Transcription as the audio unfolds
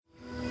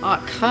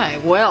Okay,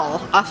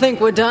 well, I think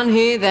we're done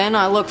here then.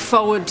 I look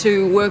forward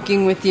to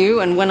working with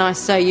you, and when I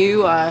say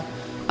you, I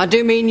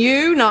do mean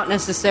you, not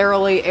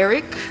necessarily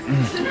Eric.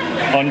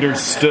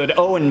 Understood.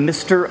 Oh, and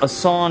Mr.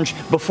 Assange,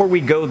 before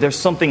we go, there's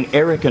something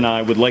Eric and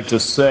I would like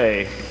to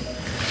say.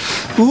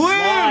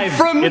 Live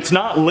from... It's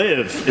not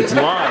live, it's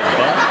live,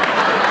 bud.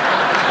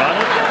 Got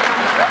it?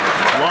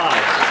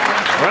 Live.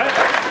 All right?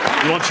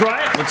 You want to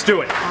try it? Let's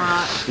do it.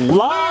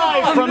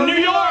 Live from New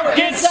York,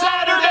 it's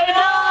Saturday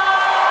night!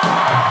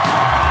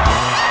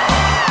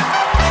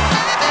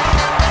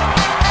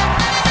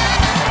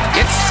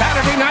 It's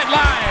Saturday Night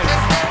Live!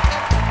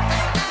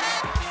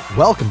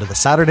 Welcome to the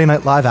Saturday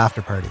Night Live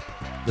After Party.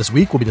 This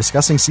week we'll be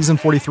discussing Season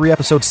 43,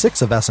 Episode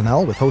 6 of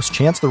SNL with host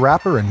Chance the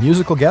Rapper and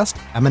musical guest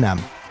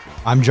Eminem.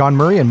 I'm John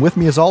Murray, and with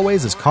me as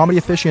always is comedy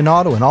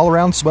aficionado and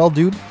all-around swell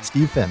dude,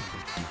 Steve Finn.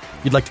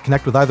 If you'd like to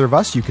connect with either of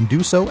us, you can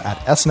do so at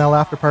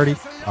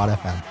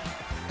snlafterparty.fm.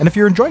 And if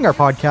you're enjoying our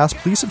podcast,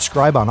 please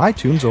subscribe on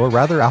iTunes or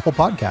rather Apple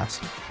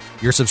Podcasts.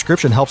 Your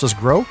subscription helps us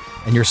grow,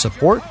 and your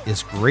support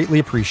is greatly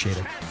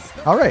appreciated.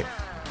 All right,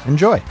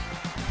 enjoy.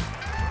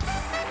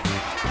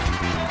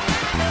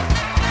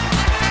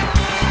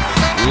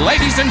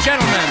 Ladies and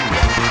gentlemen,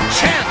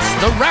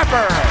 Chance the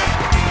Rapper!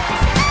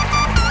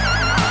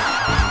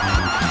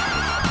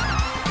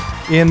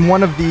 In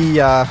one of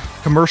the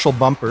commercial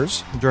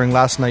bumpers during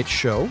last night's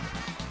show,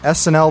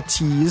 SNL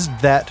teased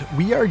that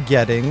we are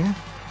getting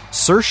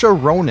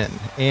Saoirse Ronan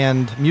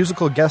and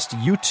musical guest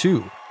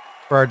U2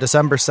 for our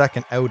December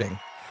 2nd outing.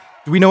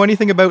 Do we know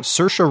anything about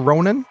Saoirse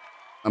Ronan?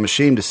 I'm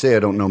ashamed to say I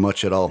don't know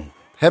much at all.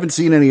 Haven't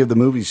seen any of the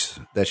movies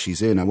that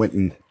she's in. I went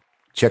and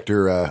checked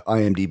her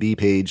IMDb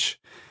page,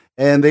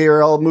 and they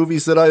are all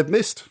movies that I've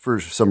missed for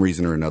some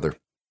reason or another.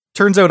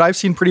 Turns out I've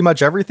seen pretty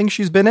much everything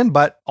she's been in,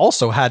 but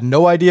also had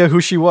no idea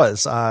who she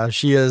was.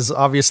 She is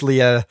obviously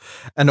an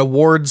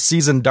awards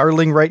season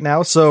darling right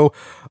now, so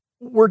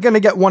we're going to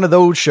get one of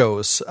those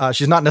shows.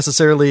 She's not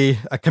necessarily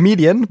a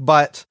comedian,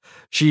 but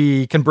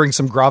she can bring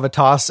some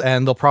gravitas,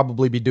 and they'll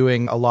probably be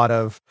doing a lot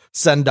of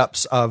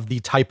send-ups of the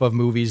type of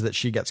movies that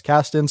she gets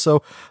cast in,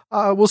 so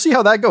we'll see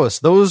how that goes.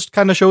 Those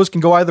kind of shows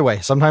can go either way.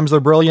 Sometimes they're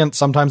brilliant,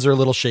 sometimes they're a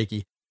little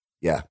shaky.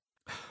 Yeah.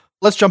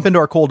 Let's jump into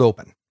our cold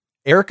open.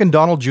 Eric and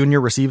Donald Jr.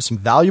 received some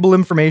valuable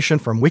information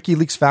from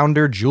WikiLeaks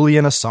founder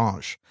Julian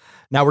Assange.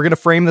 Now we're going to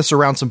frame this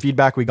around some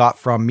feedback we got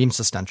from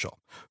Memesistential,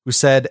 who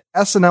said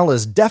SNL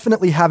is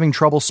definitely having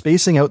trouble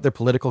spacing out their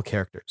political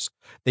characters.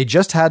 They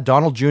just had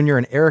Donald Jr.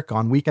 and Eric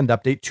on Weekend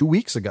Update 2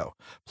 weeks ago.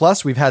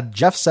 Plus, we've had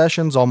Jeff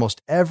Sessions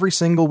almost every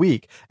single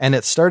week, and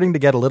it's starting to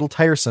get a little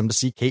tiresome to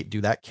see Kate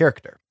do that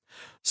character.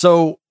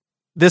 So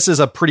this is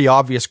a pretty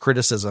obvious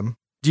criticism.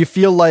 Do you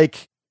feel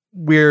like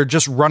we're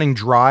just running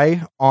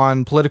dry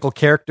on political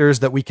characters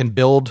that we can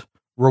build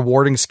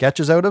rewarding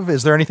sketches out of?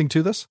 Is there anything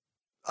to this?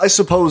 I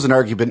suppose an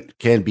argument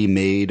can be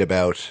made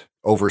about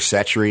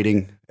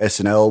oversaturating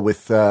SNL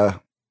with,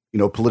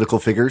 political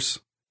figures.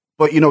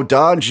 But,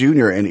 Don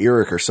Jr. and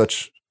Eric are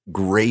such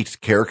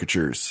great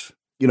caricatures.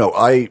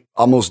 I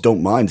almost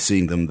don't mind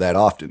seeing them that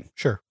often.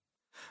 Sure.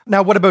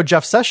 Now, what about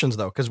Jeff Sessions,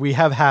 though? Because we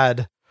have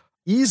had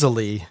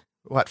easily,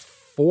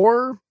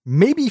 4,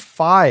 maybe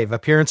 5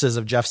 appearances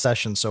of Jeff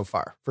Sessions so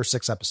far for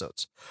 6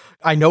 episodes.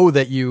 I know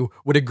that you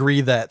would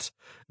agree that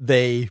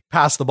they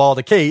pass the ball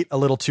to Kate a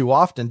little too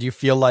often. Do you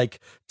feel like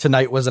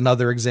tonight was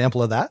another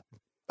example of that?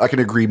 I can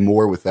agree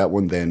more with that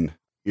one than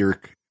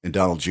Eric and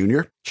Donald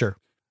Jr. Sure.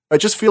 I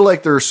just feel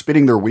like they're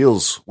spinning their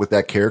wheels with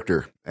that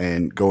character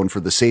and going for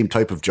the same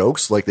type of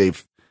jokes. Like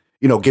they've,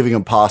 giving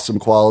him possum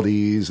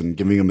qualities and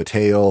giving him a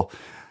tail.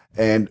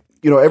 And,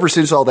 ever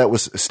since all that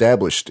was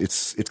established,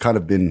 it's kind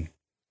of been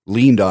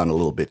leaned on a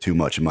little bit too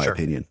much, in my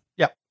opinion.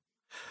 Yeah,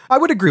 I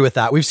would agree with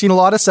that. We've seen a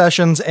lot of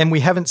Sessions, and we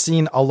haven't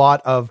seen a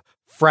lot of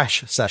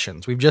fresh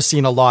Sessions. We've just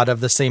seen a lot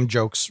of the same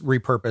jokes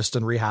repurposed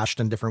and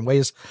rehashed in different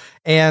ways.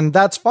 And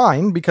that's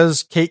fine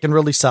because Kate can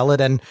really sell it.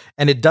 And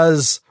it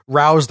does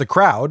rouse the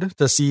crowd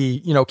to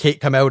see, Kate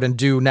come out and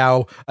do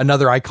now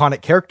another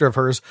iconic character of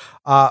hers.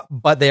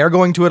 But they are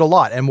going to it a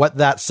lot. And what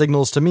that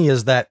signals to me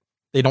is that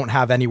they don't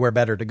have anywhere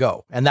better to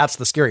go. And that's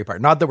the scary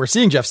part. Not that we're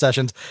seeing Jeff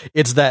Sessions.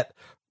 It's that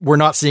we're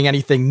not seeing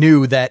anything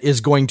new that is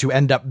going to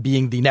end up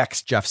being the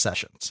next Jeff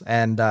Sessions.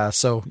 And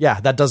so,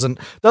 yeah, that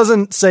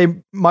doesn't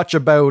say much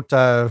about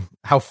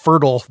how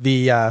fertile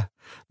the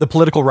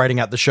political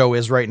writing at the show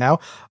is right now.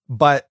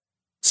 But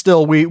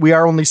still, we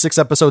are only 6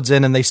 episodes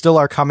in, and they still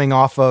are coming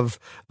off of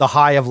the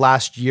high of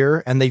last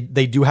year. And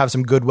they do have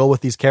some goodwill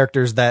with these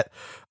characters that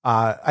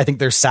I think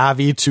they're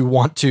savvy to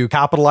want to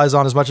capitalize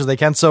on as much as they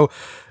can. So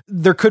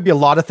there could be a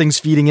lot of things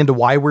feeding into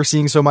why we're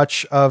seeing so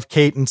much of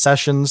Kate and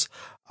Sessions.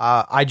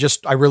 I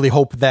really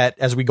hope that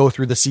as we go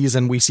through the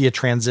season, we see a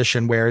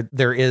transition where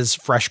there is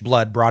fresh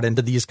blood brought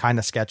into these kind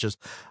of sketches.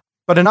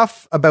 But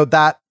enough about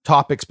that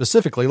topic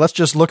specifically. Let's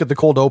just look at the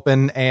cold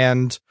open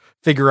and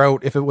figure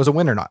out if it was a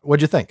win or not.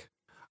 What'd you think?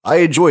 I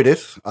enjoyed it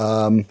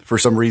for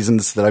some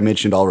reasons that I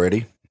mentioned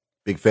already.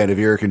 Big fan of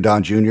Eric and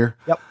Don Jr.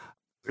 Yep.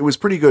 It was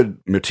pretty good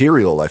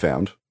material, I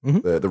found.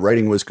 Mm-hmm. The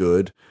writing was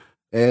good.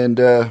 And,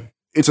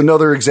 it's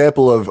another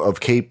example of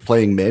Kate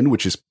playing men,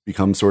 which has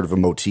become sort of a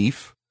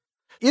motif.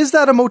 Is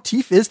that a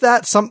motif? Is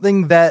that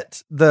something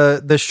that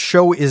the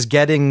show is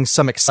getting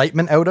some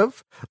excitement out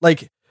of?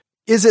 Like,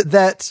 is it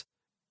that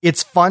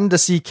it's fun to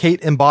see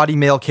Kate embody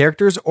male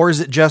characters, or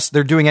is it just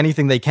they're doing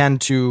anything they can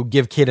to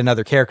give Kate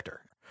another character?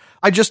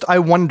 I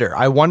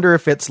wonder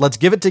if it's let's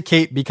give it to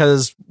Kate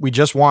because we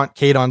just want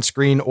Kate on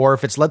screen, or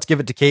if it's let's give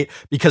it to Kate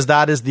because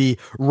that is the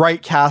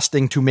right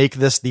casting to make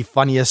this the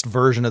funniest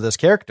version of this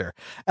character.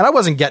 And I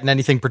wasn't getting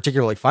anything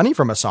particularly funny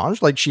from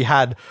Assange. Like, she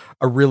had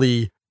a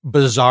really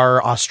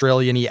bizarre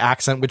Australian-y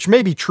accent, which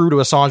may be true to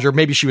Assange, or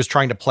maybe she was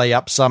trying to play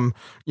up some,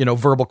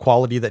 verbal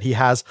quality that he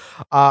has.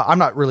 I'm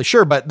not really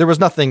sure, but there was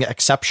nothing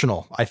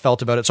exceptional I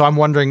felt about it. So I'm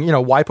wondering,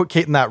 why put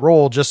Kate in that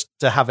role just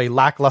to have a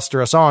lackluster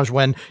Assange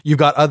when you've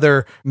got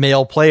other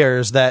male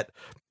players that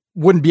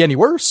wouldn't be any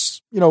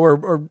worse,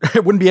 or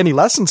it wouldn't be any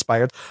less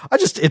inspired.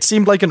 It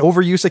seemed like an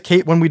overuse of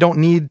Kate when we don't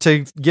need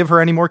to give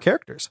her any more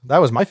characters. That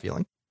was my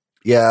feeling.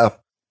 Yeah.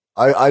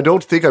 I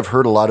don't think I've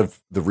heard a lot of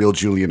the real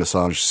Julian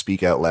Assange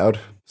speak out loud,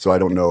 so I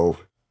don't know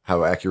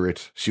how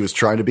accurate she was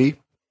trying to be.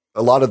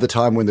 A lot of the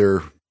time when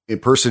they're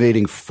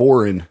impersonating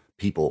foreign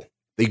people,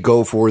 they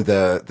go for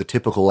the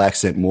typical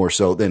accent more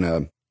so than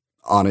a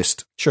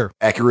honest,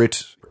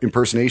 accurate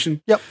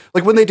impersonation. Yep.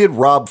 Like when they did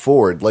Rob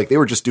Ford, like they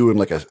were just doing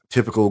like a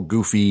typical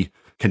goofy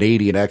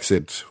Canadian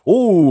accent.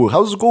 Oh,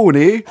 how's it going,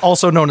 eh?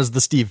 Also known as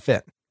the Steve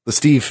Finn. The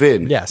Steve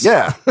Finn. Yes.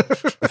 Yeah.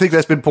 I think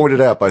that's been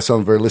pointed out by some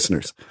of our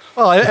listeners.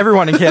 Well,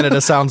 everyone in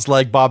Canada sounds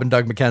like Bob and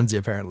Doug McKenzie,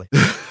 apparently.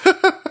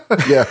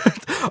 Yeah.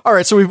 All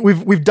right. So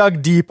we've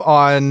dug deep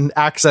on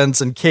accents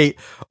and Kate.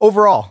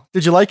 Overall,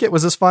 did you like it?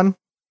 Was this fun?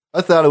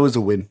 I thought it was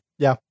a win.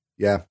 Yeah.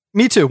 Yeah.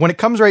 Me too. When it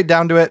comes right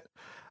down to it,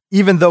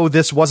 even though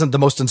this wasn't the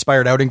most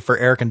inspired outing for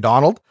Eric and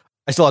Donald,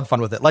 I still had fun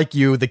with it. Like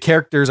you, the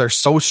characters are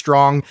so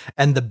strong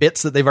and the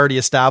bits that they've already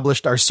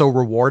established are so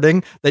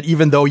rewarding that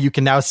even though you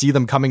can now see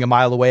them coming a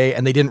mile away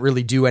and they didn't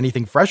really do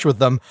anything fresh with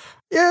them,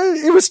 yeah,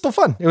 it was still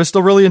fun. It was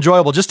still really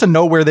enjoyable just to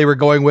know where they were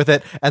going with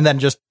it and then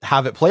just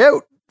have it play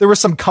out. There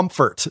was some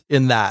comfort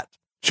in that.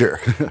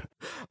 Sure.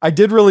 I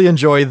did really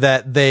enjoy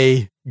that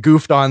they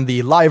goofed on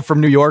the live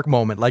from New York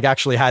moment, like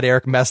actually had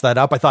Eric mess that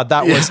up. I thought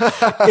that was,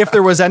 if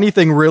there was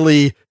anything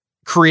really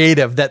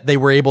creative that they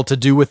were able to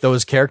do with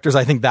those characters,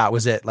 I think that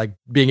was it. Like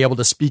being able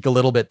to speak a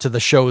little bit to the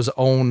show's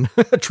own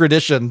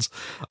traditions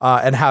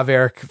and have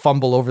Eric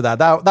fumble over that.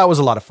 That was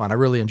a lot of fun. I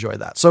really enjoyed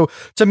that. So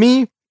to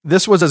me,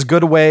 this was as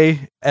good a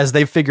way as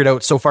they've figured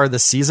out so far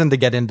this season to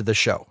get into the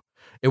show.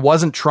 It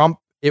wasn't Trump.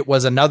 It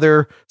was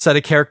another set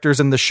of characters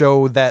in the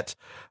show that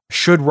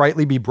should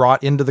rightly be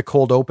brought into the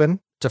cold open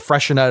to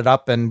freshen it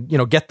up and,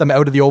 get them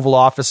out of the Oval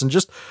Office and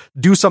just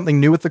do something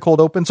new with the cold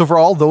open. So for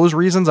all those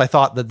reasons, I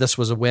thought that this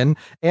was a win.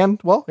 And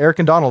well, Eric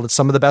and Donald, it's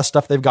some of the best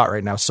stuff they've got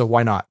right now. So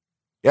why not?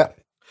 Yeah.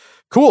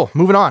 Cool.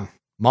 Moving on.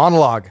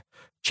 Monologue.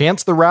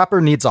 Chance the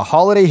Rapper needs a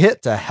holiday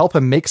hit to help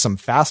him make some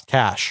fast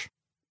cash.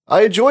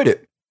 I enjoyed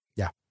it.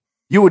 Yeah.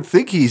 You would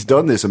think he's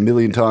done this a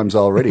million times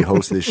already,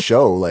 host this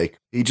show. Like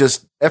he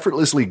just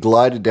effortlessly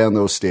glided down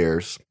those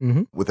stairs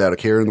without a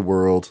care in the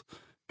world,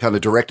 kind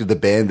of directed the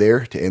band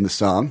there to end the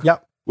song.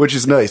 Yep. Which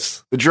is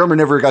nice. The drummer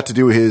never got to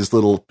do his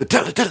little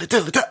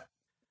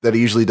that he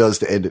usually does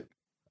to end it.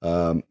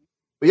 But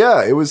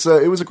yeah, it was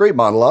a great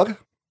monologue.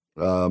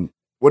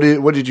 What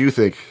did you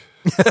think?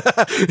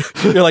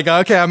 You're like,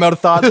 okay, I'm out of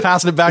thoughts,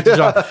 passing it back to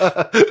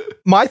John.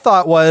 My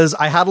thought was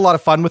I had a lot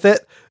of fun with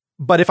it,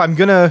 but if I'm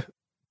going to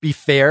be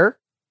fair,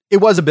 it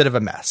was a bit of a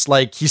mess.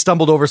 Like he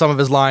stumbled over some of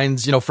his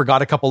lines,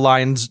 forgot a couple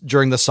lines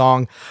during the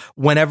song.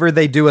 Whenever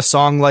they do a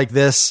song like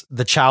this,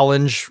 the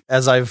challenge,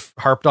 as I've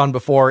harped on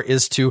before,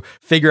 is to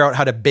figure out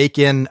how to bake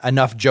in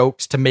enough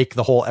jokes to make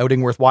the whole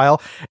outing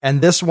worthwhile. And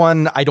this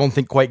one, I don't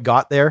think quite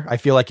got there. I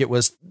feel like it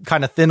was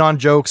kind of thin on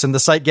jokes and the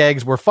sight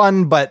gags were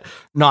fun, but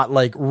not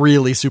like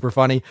really super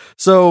funny.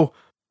 So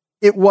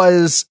it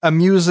was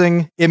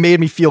amusing. It made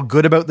me feel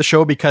good about the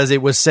show because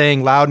it was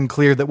saying loud and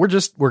clear that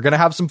we're going to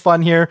have some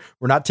fun here.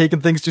 We're not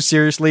taking things too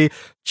seriously.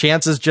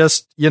 Chance is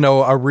just,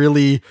 a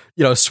really,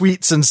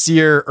 sweet,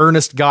 sincere,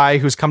 earnest guy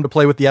who's come to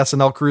play with the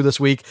SNL crew this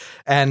week.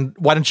 And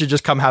why don't you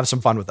just come have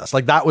some fun with us?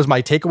 Like that was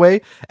my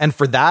takeaway. And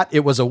for that,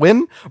 it was a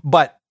win.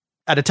 But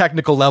at a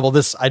technical level,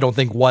 this I don't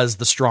think was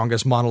the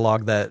strongest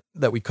monologue that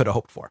we could have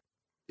hoped for.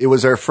 It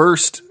was our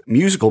first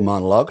musical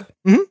monologue.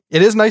 Mm-hmm.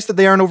 It is nice that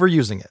they aren't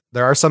overusing it.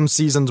 There are some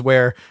seasons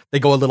where they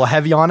go a little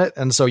heavy on it,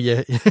 and so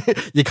you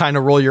kind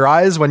of roll your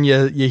eyes when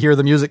you hear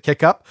the music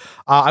kick up.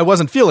 I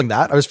wasn't feeling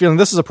that. I was feeling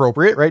this is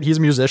appropriate, right? He's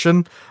a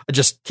musician. I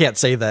just can't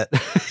say that,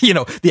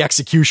 the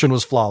execution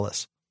was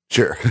flawless.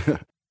 Sure.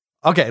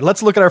 Okay,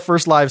 let's look at our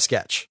first live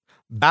sketch.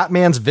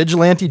 Batman's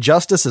vigilante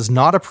justice is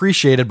not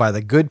appreciated by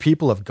the good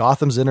people of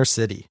Gotham's inner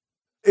city.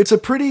 It's a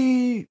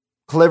pretty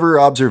clever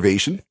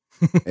observation,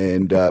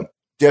 and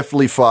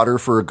definitely fodder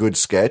for a good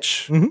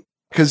sketch.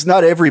 Because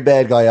not every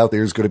bad guy out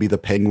there is going to be the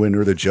Penguin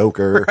or the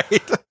Joker.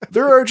 Right.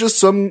 There are just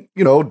some,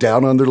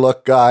 down on their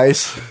luck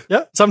guys.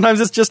 Yeah. Sometimes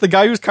it's just the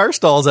guy whose car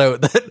stalls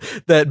out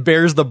that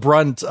bears the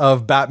brunt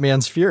of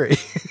Batman's fury.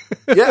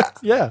 Yeah.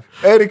 Yeah.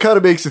 And it kind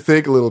of makes you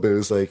think a little bit.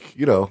 It's like,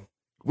 you know,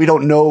 we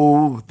don't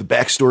know the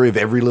backstory of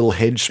every little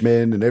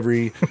henchman and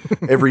every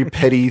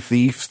petty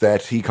thief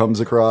that he comes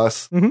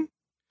across. Mm-hmm.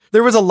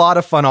 There was a lot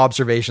of fun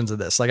observations of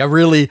this. Like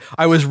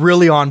I was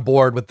really on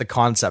board with the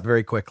concept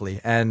very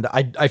quickly. And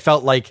I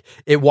felt like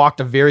it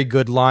walked a very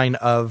good line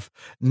of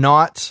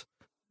not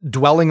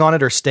dwelling on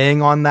it or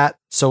staying on that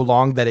so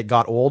long that it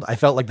got old. I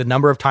felt like the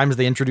number of times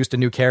they introduced a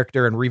new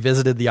character and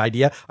revisited the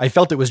idea, I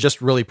felt it was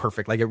just really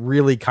perfect. Like it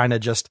really kind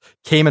of just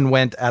came and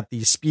went at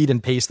the speed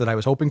and pace that I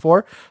was hoping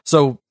for.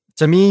 So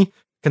to me,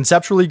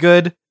 conceptually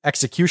good,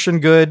 execution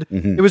good.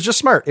 Mm-hmm. It was just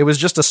smart. It was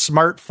just a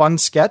smart, fun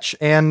sketch.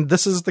 And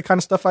this is the kind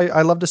of stuff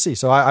I love to see.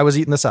 So I was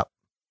eating this up.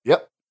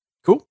 Yep.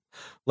 Cool.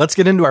 Let's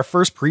get into our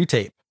first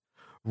pre-tape.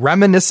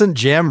 Reminiscent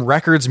Jam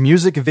Records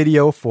music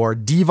video for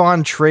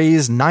Devon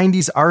Trey's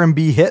 90s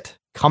R&B hit,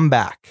 Come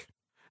Back.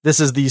 This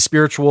is the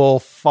spiritual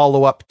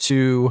follow-up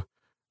to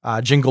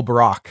Jingle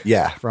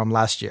Barack from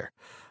last year.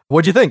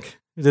 What'd you think?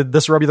 Did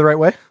this rub you the right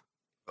way?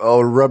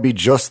 Oh, rub me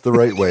just the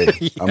right way.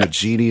 Yeah. I'm a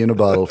genie in a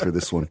bottle for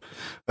this one.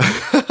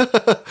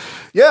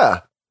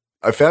 Yeah.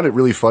 I found it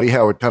really funny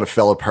how it kind of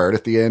fell apart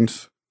at the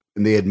end.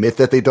 And they admit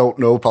that they don't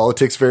know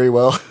politics very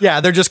well. Yeah,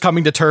 they're just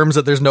coming to terms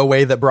that there's no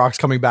way that Barack's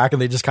coming back,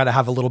 and they just kind of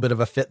have a little bit of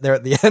a fit there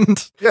at the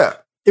end. Yeah.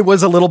 It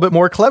was a little bit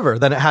more clever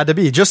than it had to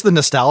be. Just the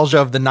nostalgia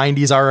of the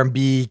 90s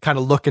R&B kind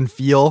of look and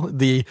feel,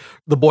 the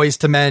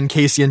Boyz II Men,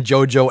 Casey and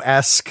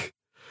JoJo-esque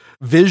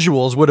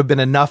visuals would have been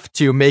enough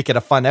to make it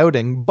a fun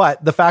outing.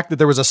 But the fact that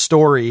there was a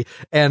story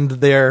and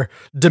their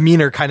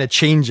demeanor kind of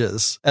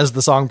changes as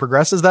the song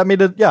progresses, that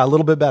made it, a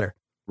little bit better.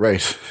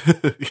 Right.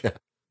 Yeah.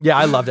 Yeah,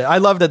 I loved it. I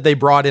loved that they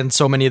brought in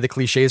so many of the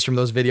cliches from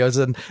those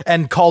videos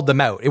and called them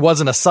out. It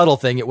wasn't a subtle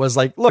thing. It was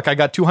like, look, I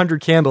got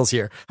 200 candles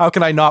here. How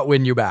can I not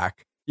win you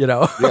back? You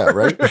know? Yeah,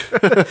 right?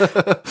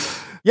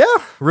 Yeah,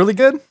 really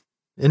good.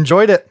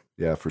 Enjoyed it.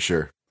 Yeah, for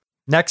sure.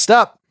 Next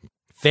up,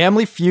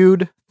 Family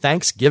Feud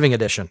Thanksgiving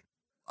Edition.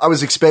 I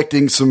was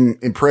expecting some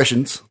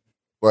impressions,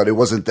 but it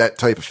wasn't that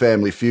type of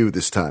Family Feud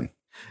this time.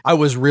 I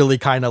was really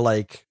kind of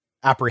like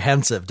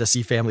apprehensive to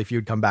see Family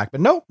Feud come back,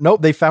 but no,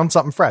 they found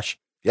something fresh.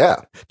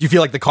 Yeah. Do you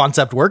feel like the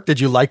concept worked? Did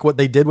you like what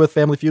they did with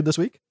Family Feud this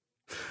week?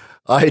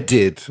 I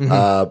did.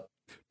 Mm-hmm.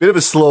 Bit of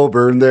a slow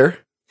burn there.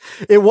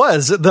 It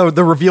was.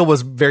 The reveal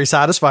was very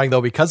satisfying,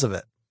 though, because of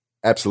it.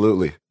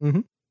 Absolutely.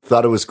 Mm-hmm.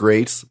 Thought it was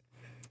great.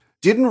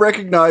 Didn't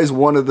recognize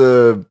one of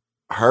the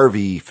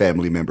Harvey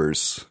family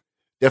members.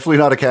 Definitely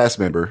not a cast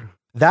member.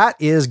 That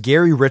is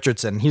Gary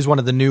Richardson. He's one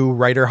of the new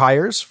writer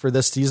hires for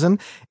this season.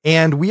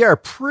 And we are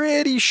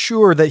pretty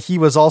sure that he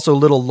was also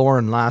Little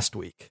Lorne last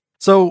week.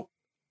 So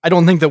I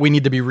don't think that we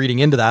need to be reading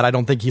into that. I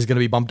don't think he's going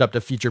to be bumped up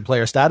to featured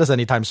player status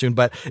anytime soon,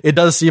 but it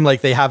does seem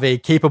like they have a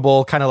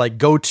capable kind of like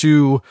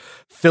go-to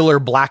filler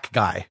black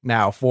guy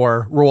now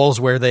for roles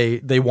where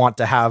they want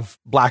to have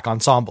black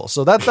ensembles.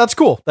 So that's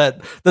cool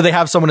that they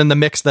have someone in the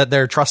mix that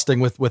they're trusting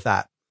with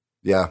that.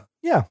 Yeah.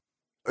 Yeah.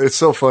 It's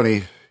so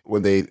funny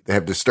when they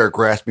have to start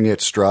grasping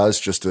at straws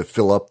just to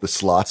fill up the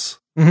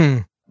slots.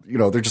 Mm-hmm. You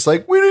know, they're just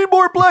like, we need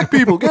more black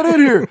people. Get in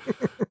here.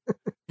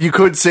 You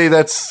could say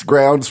that's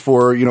grounds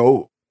for,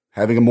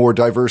 having a more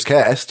diverse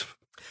cast.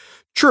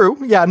 True.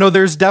 Yeah, no,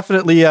 there's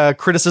definitely a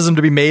criticism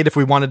to be made if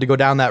we wanted to go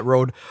down that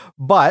road.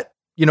 But,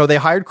 they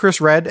hired Chris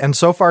Redd, and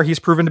so far he's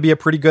proven to be a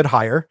pretty good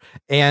hire.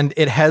 And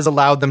it has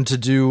allowed them to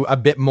do a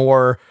bit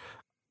more,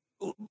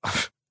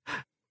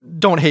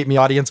 don't hate me,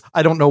 audience,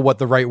 I don't know what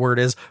the right word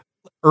is,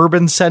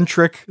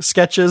 urban-centric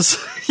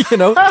sketches,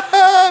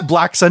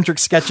 black-centric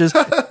sketches.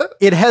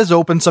 It has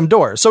opened some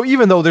doors. So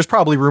even though there's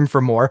probably room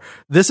for more,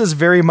 this is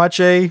very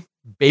much a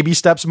baby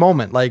steps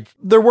moment. Like,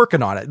 they're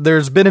working on it.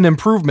 There's been an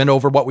improvement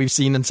over what we've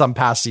seen in some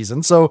past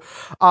seasons. So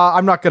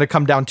I'm not going to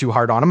come down too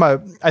hard on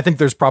them. I think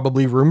there's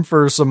probably room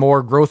for some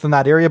more growth in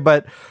that area,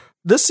 but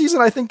this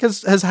season I think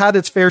has had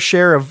its fair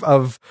share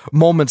of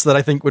moments that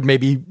I think would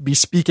maybe be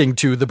speaking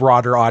to the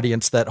broader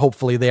audience that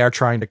hopefully they are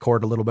trying to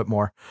court a little bit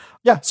more.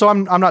 Yeah. So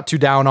I'm not too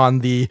down on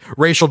the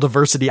racial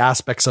diversity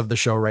aspects of the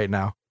show right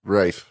now.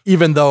 Right.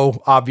 Even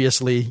though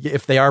obviously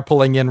if they are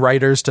pulling in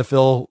writers to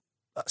fill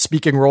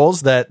speaking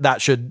roles,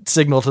 that should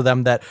signal to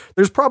them that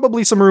there's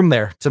probably some room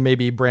there to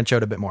maybe branch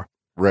out a bit more.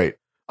 Right.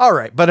 All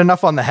right. But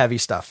enough on the heavy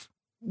stuff.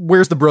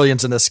 Where's the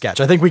brilliance in this sketch?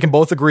 I think we can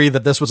both agree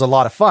that this was a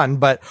lot of fun,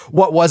 but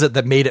what was it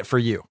that made it for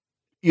you?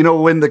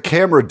 When the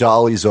camera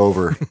dollies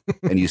over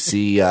and you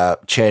see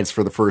Chance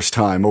for the first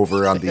time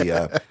over on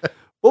the,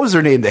 what was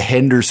their name? The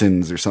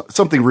Hendersons or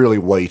something really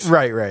white.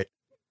 Right.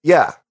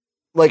 Yeah.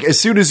 Like, as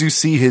soon as you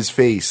see his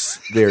face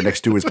there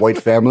next to his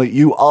white family,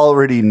 you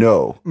already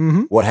know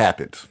what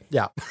happened.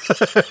 Yeah.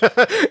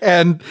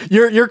 And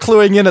you're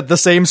cluing in at the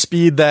same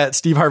speed that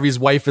Steve Harvey's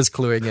wife is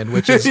cluing in,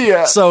 which is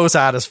so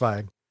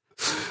satisfying.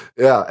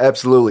 Yeah,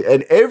 absolutely.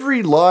 And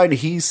every line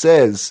he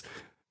says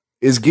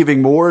is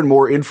giving more and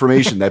more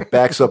information that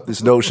backs up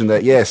this notion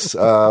that, yes,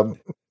 I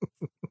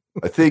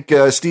think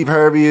Steve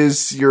Harvey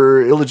is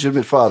your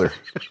illegitimate father.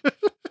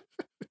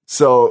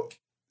 So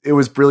it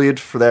was brilliant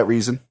for that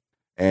reason.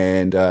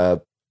 And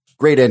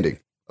great ending.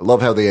 I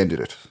love how they ended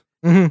it.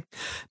 Mm-hmm.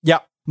 Yeah,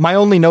 My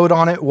only note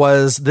on it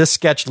was this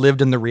sketch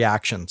lived in the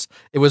reactions.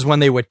 It was when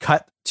they would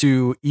cut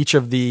to each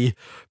of the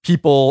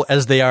people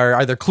as they are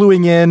either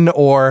cluing in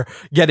or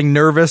getting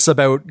nervous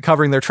about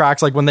covering their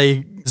tracks. Like when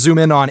they zoom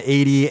in on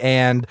 80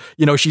 and,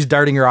 she's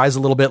darting her eyes a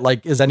little bit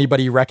like, is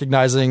anybody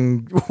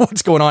recognizing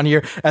what's going on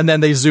here? And then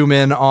they zoom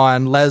in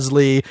on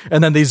Leslie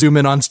and then they zoom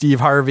in on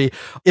Steve Harvey.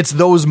 It's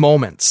those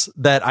moments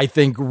that I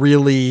think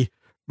really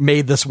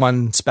made this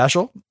one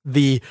special.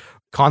 The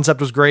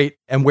concept was great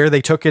and where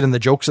they took it and the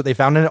jokes that they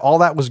found in it, all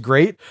that was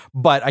great.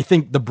 But I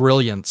think the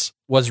brilliance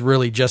was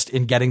really just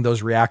in getting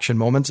those reaction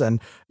moments.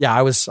 And yeah,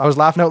 I was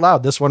laughing out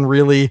loud. This one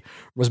really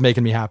was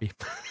making me happy.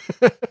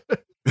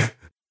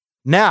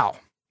 Now,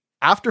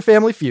 after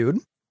Family Feud,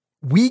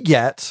 we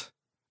get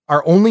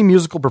our only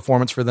musical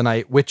performance for the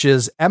night, which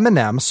is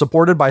Eminem,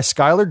 supported by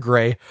Skylar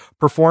Grey,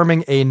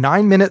 performing a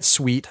 9-minute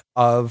suite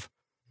of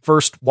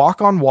first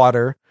Walk on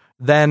Water,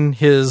 then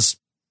his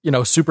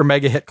super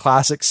mega hit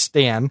classic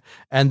Stan,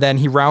 and then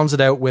he rounds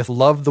it out with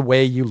Love the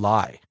Way You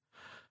Lie.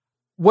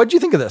 What do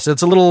you think of this?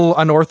 It's a little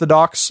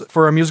unorthodox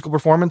for a musical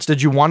performance.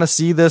 Did you want to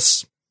see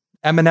this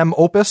Eminem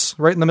opus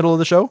right in the middle of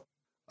the show?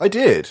 I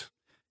did.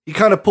 He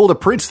kind of pulled a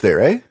Prince there,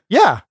 eh?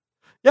 Yeah.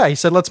 Yeah, he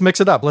said, let's mix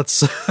it up.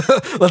 Let's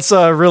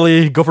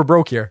really go for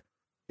broke here.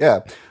 Yeah.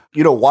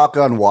 Walk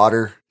on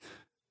Water,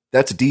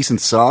 that's a decent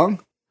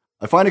song.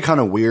 I find it kind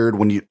of weird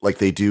when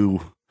they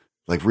do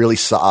like really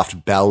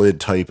soft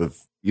ballad type of,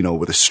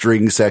 with a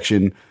string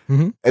section,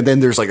 and then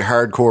there's like a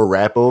hardcore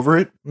rap over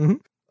it. Mm-hmm.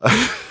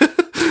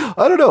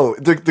 I don't know.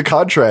 The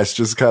contrast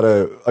just kind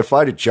of, I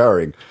find it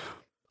jarring.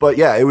 But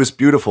yeah, it was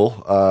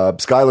beautiful.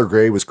 Skylar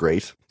Grey was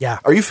great. Yeah.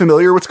 Are you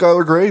familiar with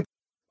Skylar Grey?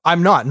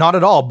 I'm not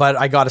at all, but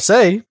I gotta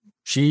say,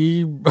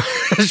 she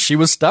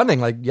was stunning.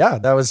 Like, yeah,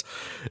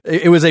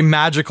 it was a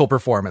magical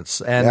performance.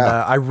 And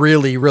I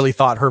really, really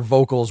thought her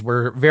vocals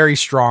were very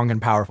strong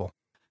and powerful.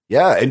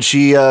 Yeah, and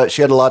she had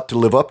a lot to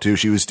live up to.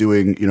 She was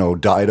doing,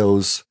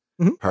 Dido's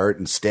part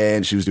and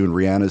Stan. She was doing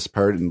Rihanna's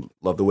part and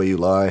Love the Way You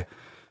Lie.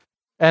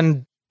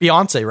 And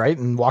Beyonce, right?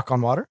 And Walk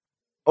on Water?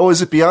 Oh,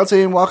 is it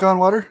Beyonce and Walk on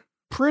Water?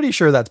 Pretty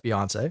sure that's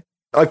Beyonce.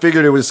 I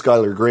figured it was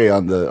Skylar Grey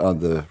on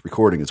the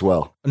recording as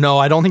well. No,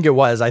 I don't think it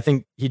was. I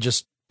think he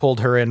just pulled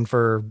her in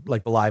for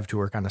like the live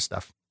tour kind of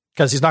stuff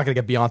because he's not going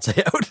to get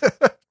Beyonce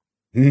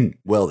out.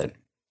 Well then.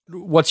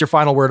 What's your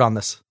final word on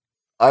this?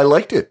 I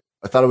liked it.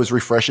 I thought it was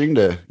refreshing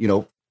to,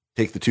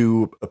 take the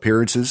two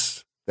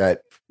appearances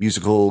that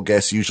musical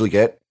guests usually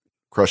get,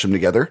 crush them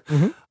together.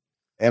 Mm-hmm.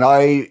 And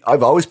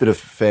I've always been a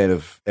fan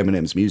of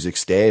Eminem's music.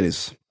 Stan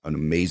is an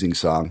amazing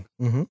song.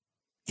 Mm-hmm.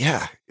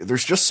 Yeah,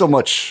 there's just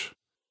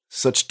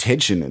such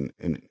tension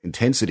and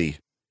intensity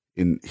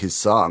in his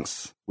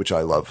songs, which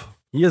I love.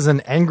 He is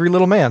an angry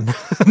little man,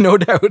 no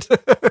doubt.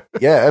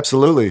 Yeah,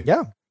 absolutely.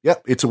 Yeah.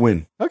 Yep, it's a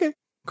win. Okay,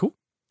 cool.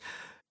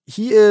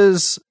 He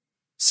is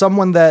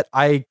someone that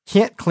I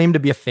can't claim to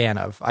be a fan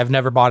of. I've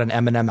never bought an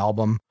Eminem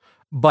album,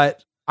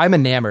 but I'm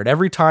enamored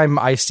every time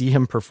I see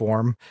him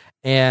perform,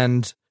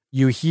 and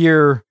you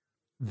hear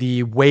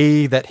the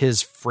way that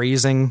his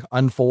phrasing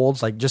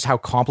unfolds, like just how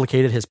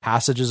complicated his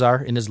passages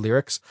are in his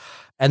lyrics,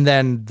 and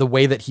then the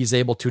way that he's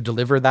able to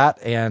deliver that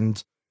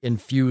and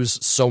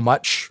infuse so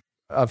much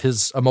of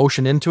his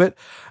emotion into it.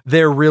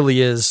 There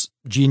really is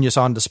genius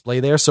on display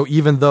there. So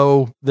even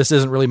though this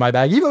isn't really my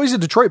bag, even though he's a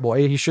Detroit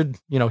boy, he should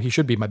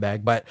be my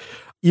bag. But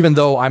even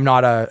though I'm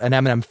not an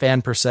Eminem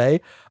fan per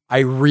se, I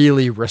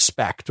really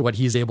respect what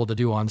he's able to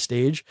do on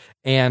stage.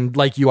 And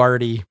like you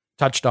already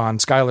touched on,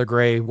 Skylar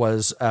Grey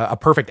was a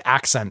perfect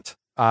accent,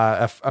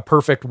 a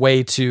perfect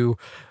way to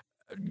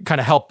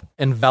kind of help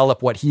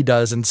envelop what he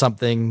does in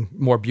something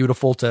more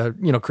beautiful to,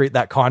 create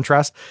that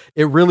contrast.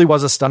 It really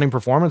was a stunning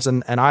performance.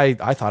 And I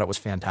thought it was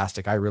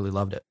fantastic. I really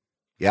loved it.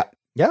 Yeah.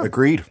 Yeah.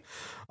 Agreed.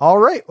 All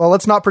right. Well,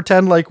 let's not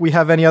pretend like we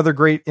have any other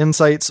great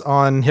insights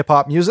on hip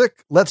hop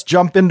music. Let's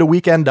jump into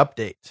Weekend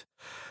Update.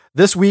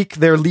 This week,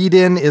 their lead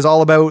in is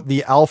all about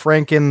the Al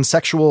Franken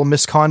sexual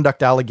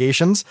misconduct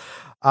allegations.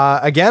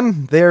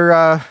 Again,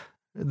 they're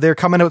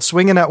coming out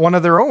swinging at one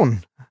of their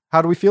own.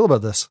 How do we feel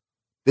about this?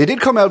 They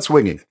did come out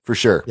swinging, for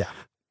sure. Yeah.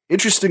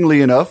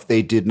 Interestingly enough,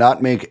 they did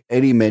not make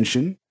any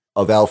mention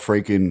of Al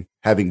Franken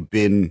having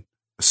been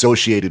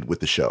associated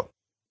with the show.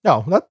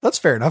 No, that's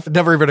fair enough. It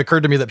never even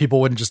occurred to me that people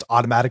wouldn't just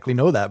automatically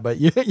know that, but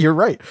you're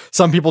right.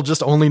 Some people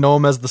just only know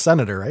him as the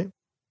senator, right?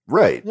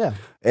 Right. Yeah.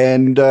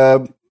 And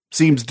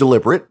seems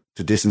deliberate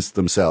to distance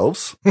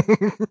themselves.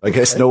 I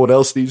guess no one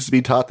else needs to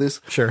be taught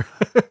this. Sure.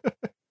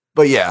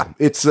 But yeah,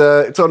 it's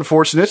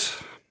unfortunate,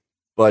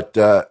 but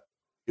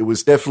it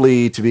was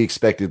definitely to be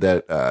expected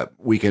that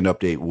Weekend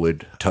Update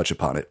would touch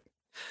upon it.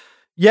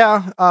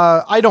 Yeah,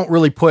 I don't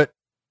really put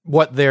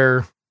what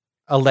they're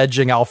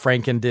alleging Al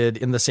Franken did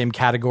in the same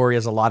category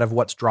as a lot of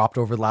what's dropped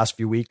over the last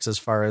few weeks, as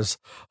far as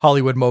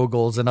Hollywood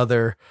moguls and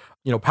other,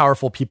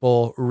 powerful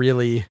people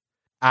really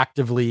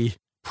actively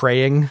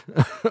preying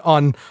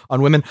on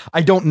women.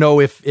 I don't know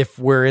if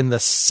we're in the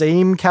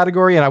same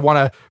category, and I want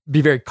to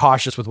be very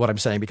cautious with what I'm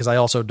saying, because I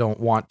also don't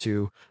want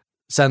to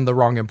send the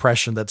wrong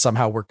impression that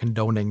somehow we're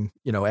condoning,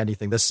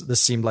 anything. This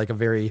seemed like a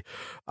very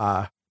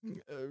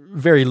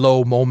very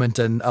low moment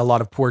and a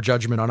lot of poor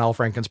judgment on Al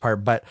Franken's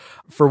part. But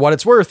for what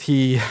it's worth,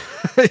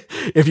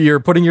 if you're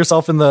putting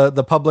yourself in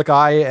the public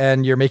eye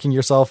and you're making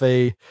yourself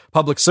a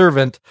public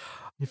servant,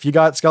 if you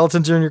got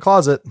skeletons in your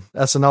closet,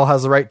 SNL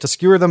has the right to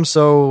skewer them.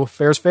 So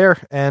fair's fair.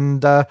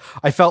 And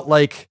I felt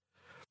like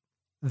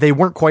they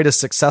weren't quite as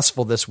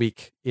successful this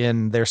week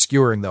in their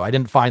skewering, though. I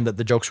didn't find that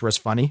the jokes were as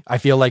funny. I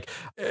feel like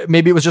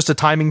maybe it was just a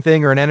timing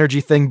thing or an energy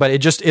thing, but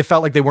it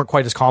felt like they weren't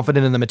quite as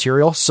confident in the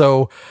material.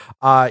 So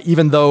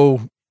even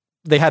though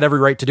they had every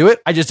right to do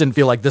it, I just didn't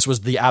feel like this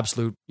was the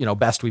absolute,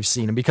 best we've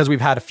seen. And because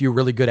we've had a few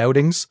really good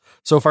outings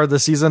so far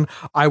this season,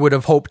 I would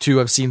have hoped to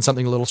have seen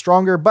something a little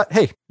stronger, but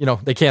hey,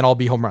 they can't all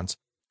be home runs.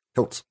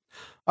 Totes.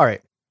 All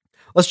right,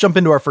 let's jump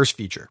into our first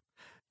feature.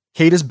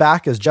 Kate is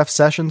back as Jeff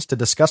Sessions to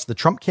discuss the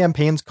Trump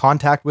campaign's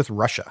contact with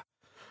Russia.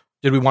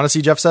 Did we want to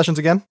see Jeff Sessions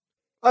again?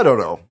 I don't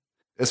know.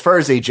 As far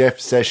as a Jeff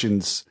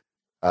Sessions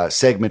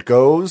segment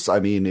goes, I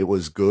mean, it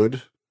was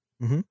good.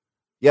 Mm-hmm.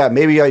 Yeah,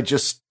 maybe I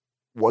just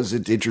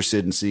wasn't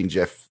interested in seeing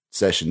Jeff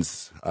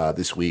Sessions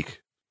this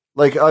week.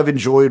 Like, I've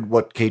enjoyed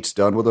what Kate's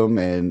done with him,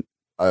 and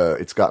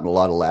it's gotten a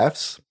lot of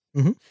laughs.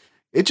 Mm-hmm.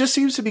 It just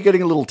seems to be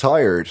getting a little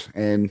tired,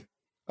 and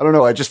I don't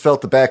know. I just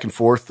felt the back and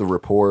forth, the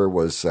rapport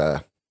was...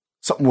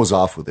 something was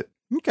off with it.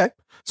 Okay.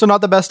 So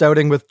not the best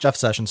outing with Jeff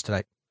Sessions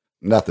tonight.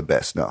 Not the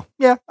best, no.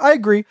 Yeah, I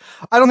agree.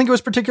 I don't think it was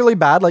particularly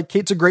bad. Like,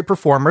 Kate's a great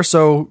performer,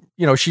 so,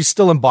 she's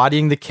still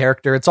embodying the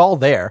character. It's all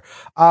there.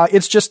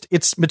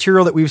 It's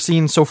material that we've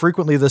seen so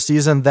frequently this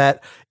season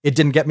that it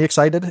didn't get me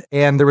excited,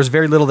 and there was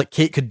very little that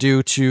Kate could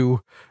do to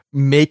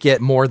make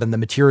it more than the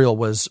material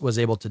was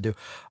able to do.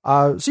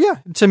 So yeah,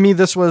 to me,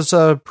 this was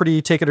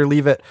pretty take it or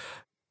leave it.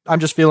 I'm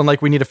just feeling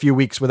like we need a few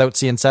weeks without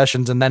seeing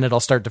Sessions, and then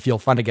it'll start to feel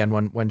fun again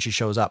when she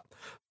shows up.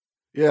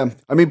 Yeah.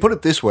 I mean, put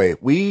it this way.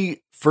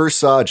 We first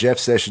saw Jeff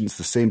Sessions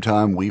the same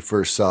time we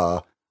first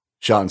saw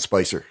Sean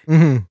Spicer.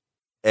 Mm-hmm.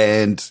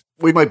 And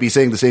we might be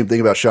saying the same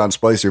thing about Sean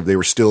Spicer if they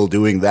were still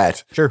doing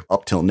that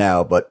up till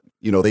now. But,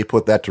 they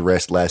put that to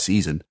rest last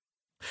season.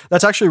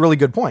 That's actually a really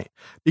good point,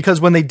 because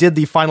when they did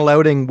the final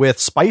outing with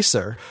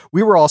Spicer,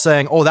 we were all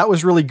saying, oh, that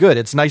was really good.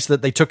 It's nice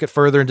that they took it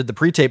further and did the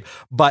pre-tape,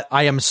 but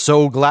I am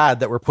so glad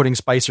that we're putting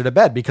Spicer to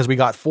bed, because we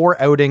got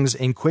 4 outings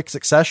in quick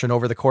succession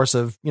over the course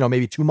of,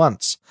 maybe 2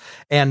 months.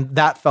 And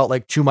that felt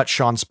like too much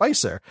Sean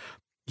Spicer.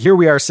 Here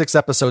we are 6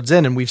 episodes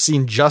in, and we've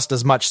seen just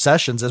as much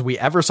Sessions as we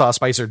ever saw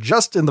Spicer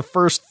just in the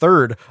first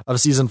third of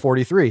season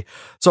 43.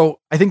 So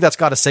I think that's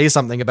got to say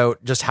something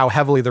about just how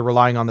heavily they're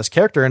relying on this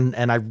character.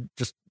 And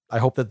I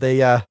hope that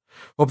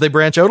they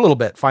branch out a little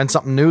bit, find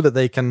something new that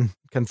they can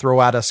throw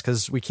at us,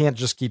 because we can't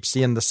just keep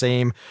seeing the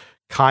same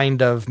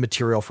kind of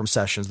material from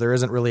Sessions. There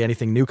isn't really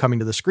anything new coming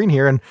to the screen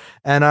here, and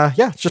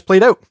it's just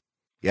played out.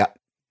 Yeah,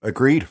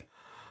 agreed.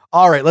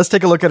 All right, let's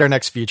take a look at our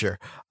next feature.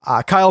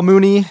 Kyle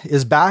Mooney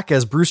is back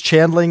as Bruce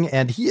Chandling,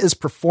 and he is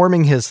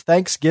performing his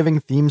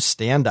Thanksgiving themed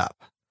stand-up.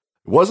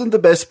 It wasn't the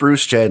best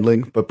Bruce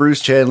Chandling, but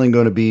Bruce Chandling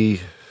going to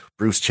be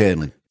Bruce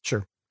Chandling.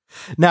 Sure.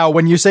 Now,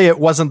 when you say it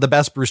wasn't the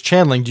best Bruce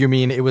Chandling, do you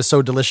mean it was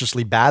so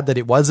deliciously bad that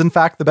it was, in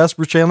fact, the best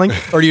Bruce Chandling?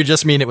 Or do you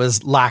just mean it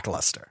was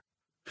lackluster?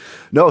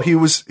 No,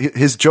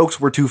 his jokes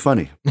were too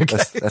funny. Okay.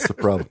 That's the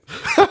problem.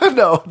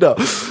 No.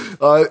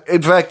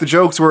 In fact, the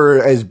jokes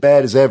were as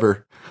bad as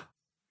ever.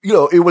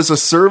 It was a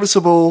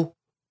serviceable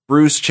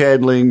Bruce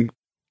Chandling.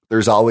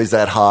 There's always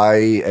that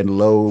high and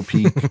low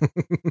peak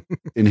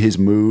in his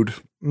mood.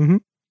 Mm-hmm.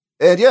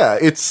 And yeah,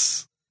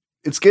 it's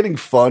getting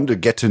fun to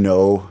get to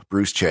know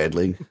Bruce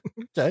Chandling.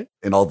 Okay.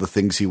 And all the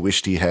things he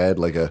wished he had,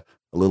 like a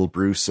little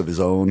Bruce of his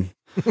own.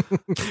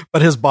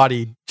 But his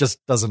body just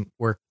doesn't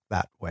work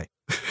that way.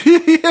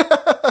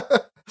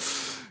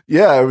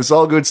 Yeah, it was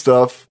all good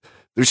stuff.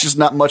 There's just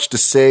not much to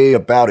say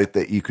about it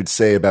that you could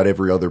say about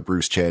every other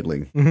Bruce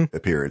Chandling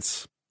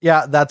appearance.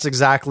 Yeah, that's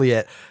exactly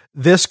it.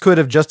 This could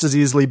have just as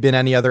easily been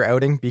any other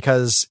outing,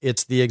 because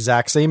it's the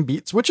exact same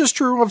beats, which is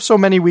true of so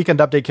many Weekend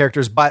Update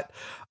characters, but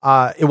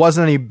it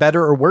wasn't any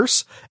better or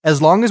worse.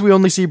 As long as we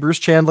only see Bruce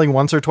Chandling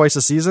once or twice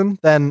a season,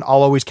 then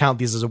I'll always count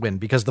these as a win,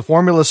 because the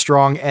formula is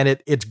strong, and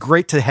it's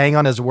great to hang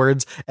on his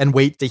words and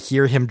wait to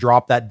hear him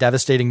drop that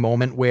devastating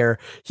moment where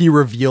he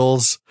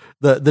reveals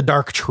the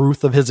dark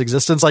truth of his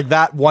existence. Like,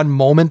 that one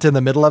moment in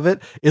the middle of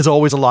it is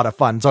always a lot of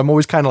fun. So I'm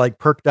always kind of like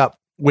perked up,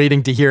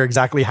 waiting to hear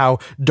exactly how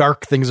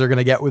dark things are going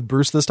to get with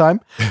Bruce this time.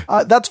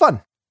 That's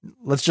fun.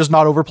 Let's just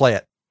not overplay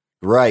it.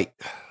 Right.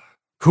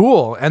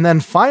 Cool. And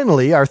then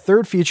finally, our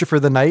third feature for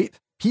the night,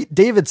 Pete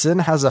Davidson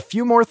has a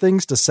few more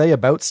things to say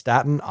about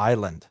Staten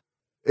Island.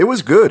 It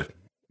was good.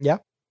 Yeah.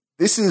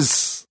 This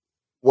is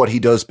what he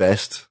does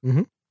best.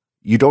 Mm-hmm.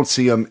 You don't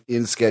see him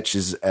in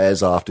sketches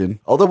as often,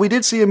 although we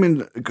did see him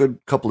in a good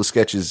couple of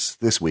sketches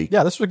this week.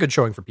 Yeah, this was a good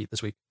showing for Pete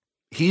this week.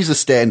 He's a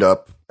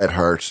stand-up at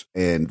heart,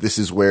 and this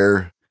is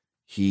where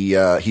he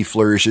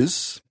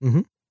flourishes.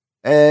 Mm-hmm.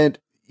 And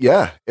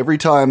yeah, every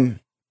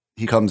time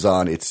he comes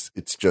on, it's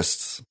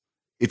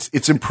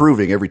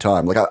improving every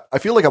time. Like, I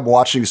feel like I'm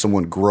watching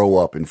someone grow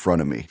up in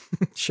front of me.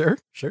 Sure.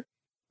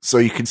 So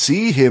you can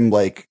see him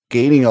like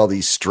gaining all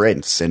these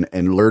strengths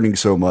and learning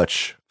so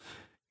much.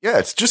 Yeah,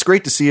 it's just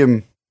great to see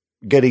him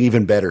getting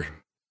even better.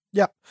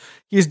 Yeah.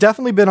 He's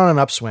definitely been on an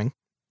upswing.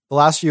 The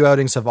last few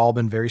outings have all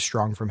been very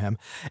strong from him.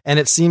 And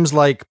it seems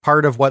like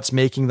part of what's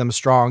making them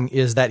strong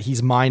is that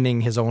he's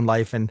mining his own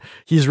life and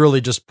he's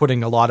really just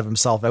putting a lot of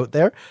himself out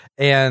there.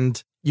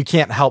 And you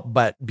can't help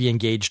but be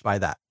engaged by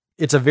that.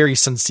 It's a very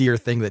sincere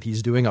thing that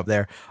he's doing up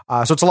there.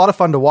 So it's a lot of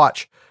fun to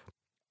watch.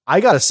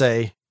 I got to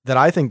say that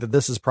I think that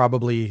this is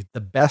probably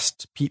the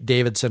best Pete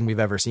Davidson we've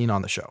ever seen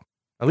on the show.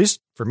 At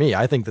least for me,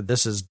 I think that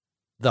this is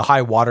the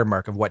high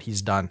watermark of what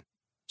he's done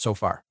so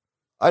far.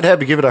 I'd have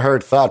to give it a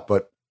hard thought,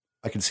 but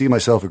I can see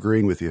myself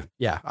agreeing with you.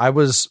 Yeah, I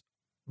was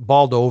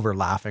balled over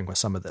laughing with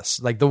some of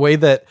this. Like the way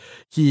that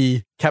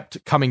he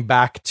kept coming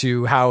back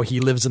to how he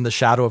lives in the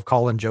shadow of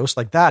Colin Jost,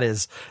 like that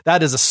is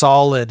a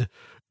solid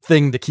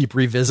thing to keep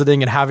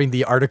revisiting and having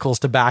the articles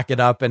to back it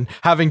up and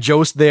having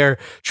Jost there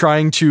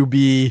trying to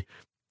be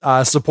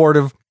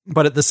supportive,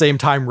 but at the same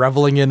time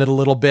reveling in it a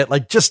little bit.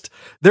 Like just,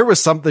 there was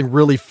something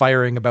really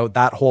firing about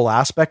that whole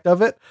aspect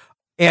of it.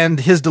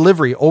 And his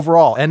delivery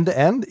overall, end to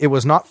end, it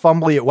was not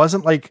fumbly. It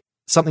wasn't like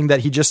something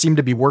that he just seemed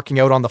to be working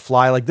out on the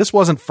fly. Like this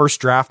wasn't first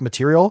draft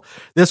material.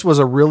 This was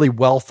a really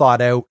well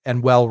thought out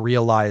and well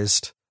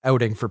realized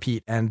outing for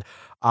Pete. And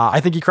I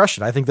think he crushed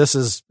it. I think this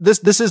is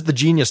the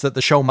genius that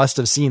the show must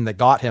have seen that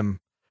got him,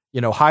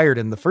 hired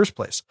in the first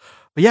place.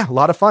 But yeah, a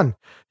lot of fun.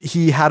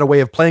 He had a way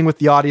of playing with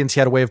the audience. He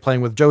had a way of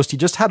playing with Jost. He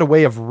just had a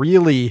way of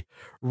really,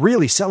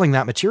 really selling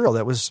that material.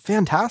 That was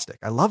fantastic.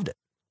 I loved it.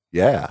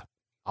 Yeah.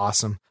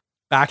 Awesome.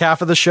 Back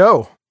half of the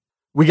show,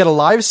 we get a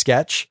live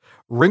sketch.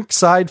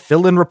 Rinkside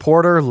fill-in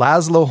reporter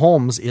Laszlo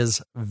Holmes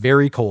is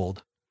very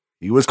cold.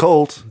 He was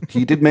cold.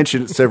 He did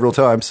mention it several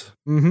times.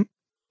 Mm-hmm.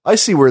 I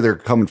see where they're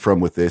coming from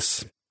with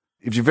this.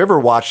 If you've ever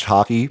watched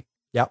hockey,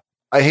 yep.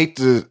 I hate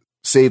to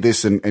say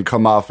this and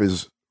come off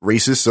as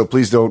racist, so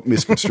please don't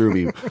misconstrue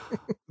me.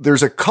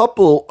 There's a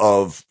couple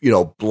of,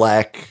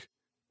 black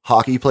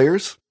hockey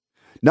players.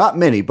 Not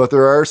many, but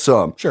there are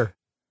some. Sure.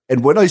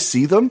 And when I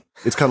see them,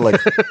 it's kind of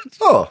like,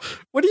 oh,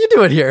 what are you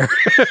doing here?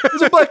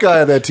 There's a black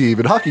guy on that team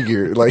in hockey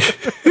gear. Like,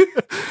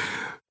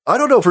 I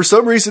don't know. For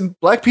some reason,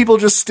 black people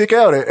just stick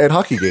out at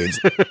hockey games.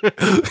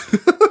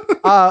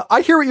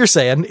 I hear what you're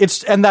saying.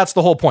 And that's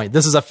the whole point.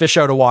 This is a fish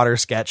out of water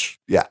sketch.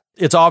 Yeah.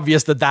 It's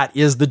obvious that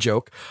is the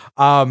joke.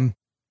 I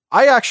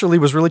actually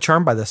was really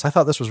charmed by this. I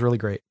thought this was really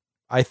great.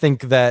 I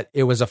think that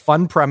it was a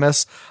fun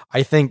premise.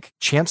 I think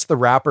Chance the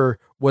Rapper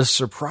was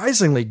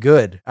surprisingly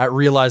good at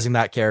realizing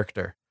that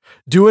character.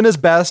 Doing his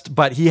best,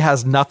 but he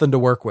has nothing to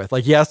work with.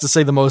 Like he has to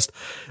say the most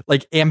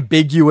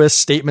ambiguous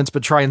statements,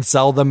 but try and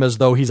sell them as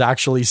though he's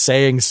actually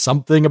saying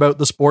something about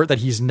the sport that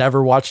he's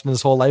never watched in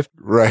his whole life.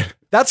 Right.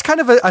 That's kind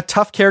of a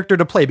tough character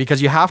to play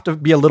because you have to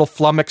be a little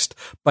flummoxed,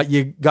 but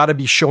you got to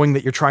be showing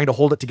that you're trying to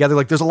hold it together.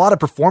 Like there's a lot of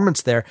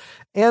performance there.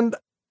 And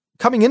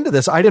coming into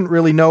this, I didn't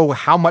really know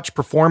how much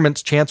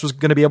performance Chance was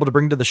going to be able to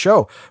bring to the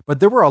show, but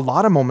there were a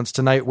lot of moments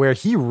tonight where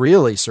he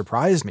really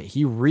surprised me.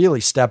 He really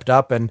stepped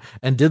up and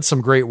did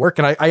some great work.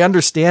 And I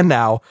understand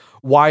now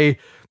why,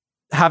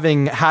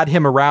 having had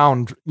him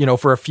around,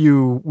 for a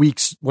few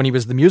weeks when he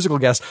was the musical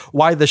guest,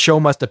 why the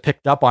show must have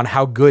picked up on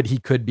how good he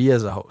could be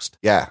as a host.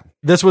 Yeah.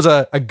 This was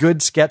a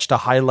good sketch to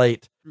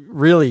highlight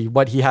really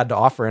what he had to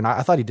offer. And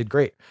I thought he did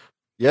great.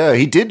 Yeah,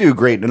 he did do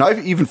great. And I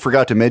even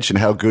forgot to mention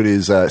how good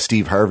his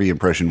Steve Harvey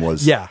impression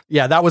was. Yeah,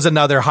 that was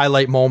another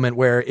highlight moment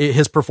where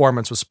his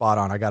performance was spot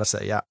on, I got to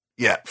say, yeah.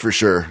 Yeah, for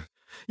sure.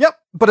 Yep,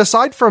 but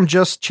aside from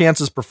just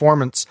Chance's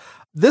performance,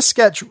 this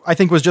sketch, I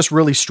think, was just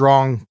really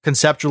strong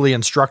conceptually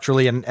and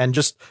structurally, and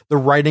just the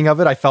writing of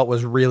it, I felt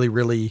was really,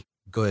 really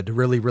good,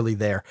 really, really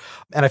there.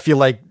 And I feel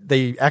like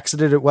they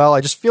exited it well.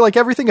 I just feel like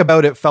everything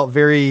about it felt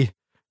very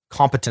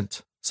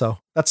competent. So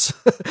that's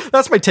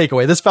my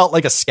takeaway. This felt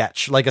like a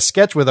sketch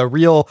with a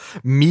real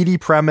meaty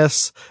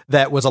premise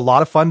that was a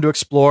lot of fun to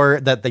explore,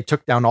 that they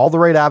took down all the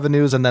right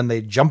avenues and then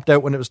they jumped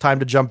out when it was time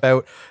to jump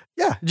out.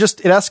 Yeah,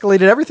 just it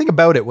escalated. Everything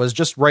about it was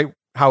just right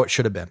how it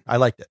should have been. I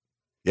liked it.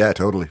 Yeah,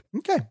 totally.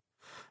 Okay.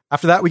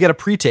 After that, we get a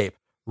pre-tape.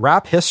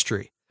 Rap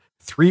history.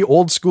 3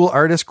 old school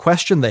artists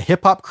question the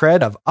hip hop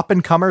cred of up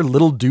and comer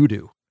Little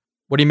Doo-Doo.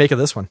 What do you make of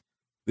this one?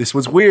 This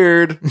was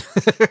weird.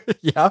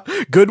 Yeah.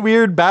 Good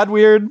weird, bad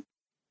weird.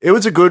 It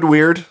was a good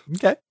weird.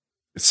 Okay.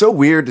 It's so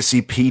weird to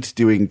see Pete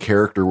doing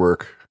character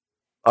work.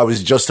 I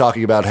was just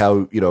talking about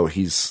how,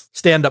 he's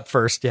stand up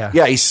first. Yeah.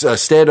 Yeah. He's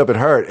stand up at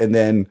heart. And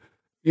then,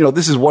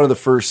 this is one of the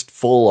first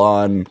full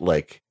on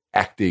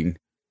acting,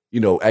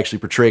 actually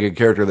portraying a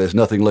character that's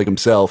nothing like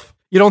himself.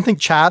 You don't think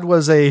Chad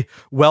was a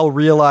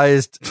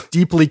well-realized,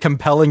 deeply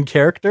compelling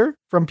character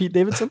from Pete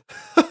Davidson?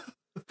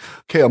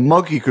 Okay, a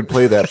monkey could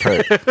play that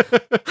part.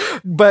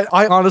 But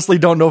I honestly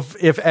don't know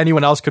if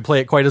anyone else could play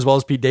it quite as well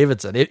as Pete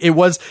Davidson. It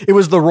was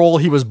the role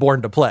he was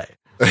born to play.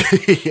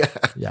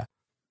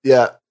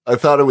 Yeah. I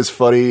thought it was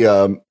funny.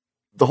 The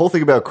whole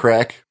thing about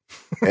crack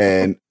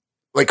and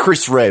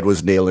Chris Redd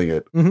was nailing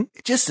it. Mm-hmm.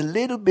 Just a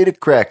little bit of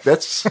crack.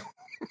 that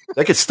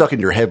gets stuck in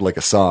your head like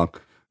a song.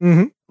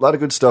 Mm-hmm. A lot of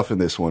good stuff in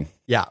this one.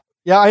 Yeah.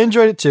 Yeah, I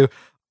enjoyed it too.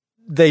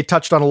 They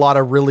touched on a lot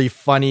of really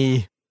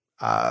funny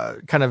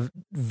kind of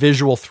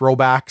visual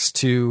throwbacks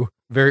to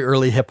very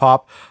early hip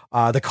hop.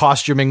 The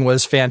costuming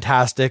was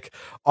fantastic.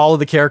 All of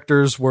the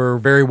characters were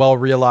very well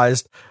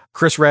realized.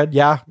 Chris Redd,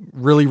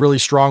 really, really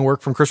strong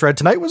work from Chris Redd.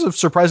 Tonight was a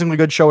surprisingly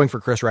good showing for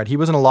Chris Redd. He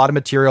was in a lot of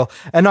material,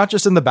 and not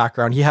just in the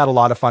background. He had a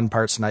lot of fun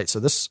parts tonight. So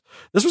this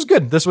was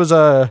good. This was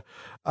a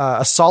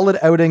solid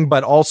outing,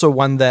 but also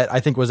one that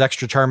I think was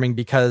extra charming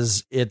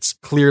because it's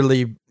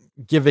clearly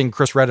giving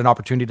Chris Redd an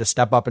opportunity to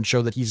step up and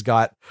show that he's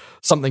got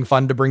something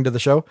fun to bring to the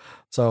show.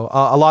 So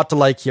a lot to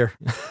like here.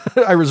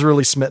 I was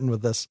really smitten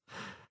with this.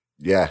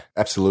 Yeah,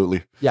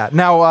 absolutely. Yeah.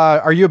 Now,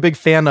 are you a big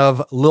fan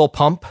of Lil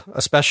Pump,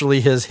 especially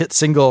his hit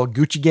single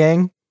Gucci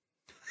Gang?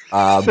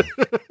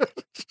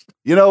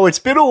 It's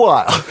been a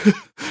while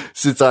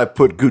since I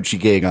put Gucci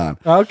Gang on.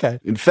 Okay.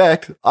 In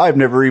fact, I've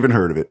never even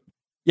heard of it.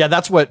 Yeah,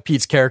 that's what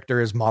Pete's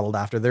character is modeled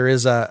after. There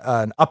is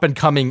an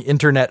up-and-coming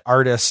internet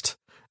artist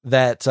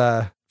that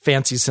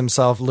fancies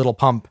himself Lil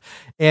Pump,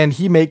 and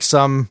he makes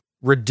some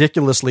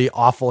ridiculously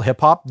awful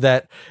hip hop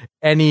that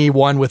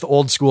anyone with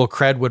old school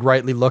cred would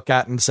rightly look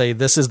at and say,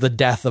 this is the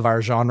death of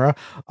our genre.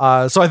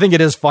 So I think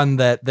it is fun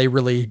that they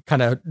really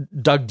kind of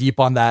dug deep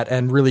on that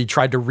and really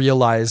tried to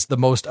realize the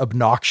most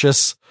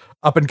obnoxious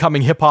up and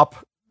coming hip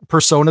hop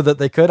persona that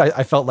they could.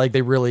 I felt like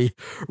they really,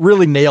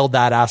 really nailed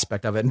that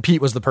aspect of it. And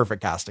Pete was the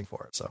perfect casting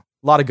for it. So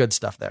a lot of good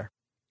stuff there.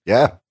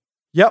 Yeah.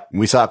 Yep.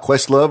 We saw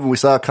Questlove and we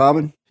saw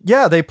Common.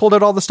 Yeah, they pulled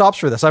out all the stops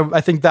for this. I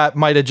think that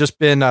might have just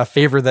been a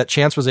favor that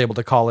Chance was able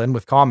to call in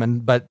with Common,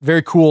 but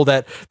very cool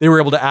that they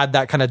were able to add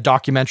that kind of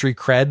documentary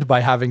cred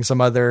by having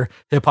some other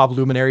hip hop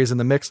luminaries in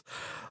the mix.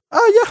 Yeah,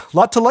 a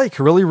lot to like.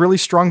 Really, really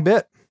strong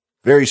bit.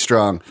 Very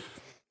strong.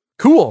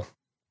 Cool.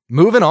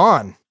 Moving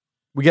on.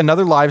 We get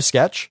another live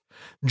sketch.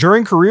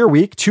 During career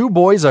week, two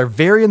boys are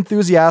very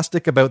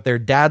enthusiastic about their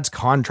dad's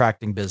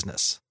contracting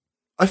business.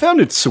 I found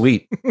it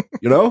sweet,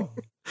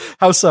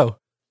 How so?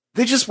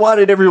 They just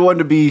wanted everyone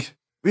to be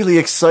really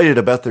excited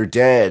about their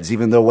dads,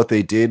 even though what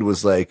they did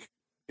was like,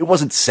 it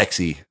wasn't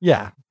sexy.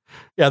 Yeah.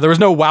 Yeah, there was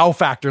no wow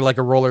factor like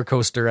a roller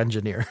coaster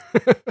engineer.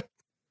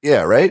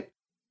 Yeah, right?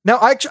 Now,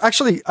 I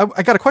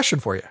got a question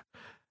for you.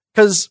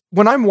 Because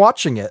when I'm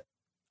watching it,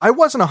 I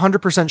wasn't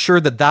 100% sure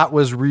that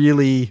was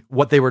really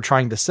what they were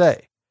trying to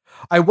say.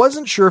 I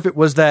wasn't sure if it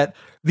was that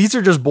these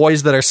are just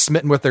boys that are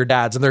smitten with their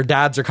dads, and their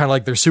dads are kind of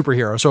like their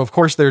superhero. So, of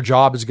course, their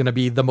job is going to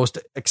be the most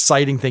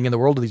exciting thing in the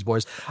world of these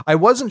boys. I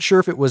wasn't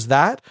sure if it was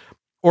that,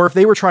 or if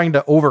they were trying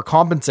to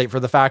overcompensate for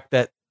the fact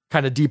that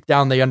kind of deep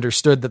down they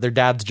understood that their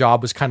dad's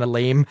job was kind of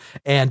lame.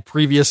 And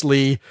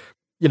previously,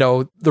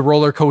 the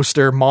roller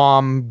coaster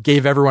mom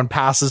gave everyone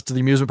passes to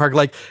the amusement park.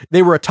 Like,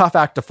 they were a tough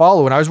act to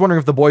follow. And I was wondering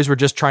if the boys were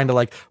just trying to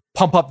like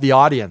pump up the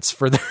audience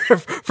for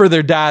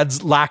their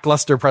dad's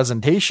lackluster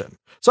presentation.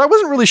 So I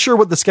wasn't really sure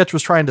what the sketch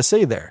was trying to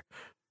say there.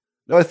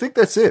 No, I think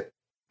that's it.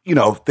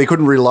 They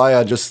couldn't rely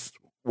on just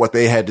what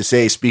they had to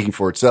say speaking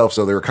for itself.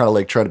 So they were kind of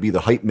like trying to be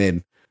the hype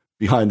men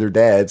behind their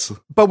dads.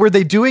 But were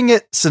they doing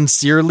it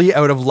sincerely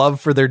out of love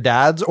for their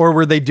dads, or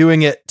were they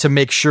doing it to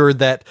make sure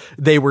that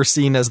they were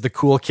seen as the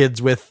cool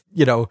kids with,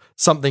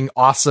 something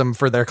awesome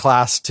for their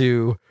class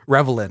to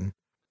revel in?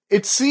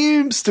 It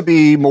seems to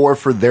be more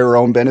for their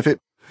own benefit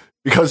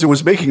because it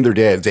was making their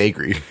dads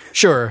angry.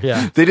 Sure,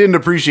 yeah. They didn't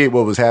appreciate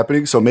what was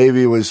happening, so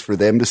maybe it was for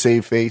them to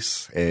save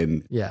face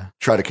and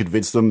try to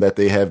convince them that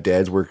they have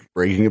dads worth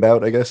bragging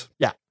about, I guess.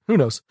 Yeah, who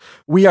knows?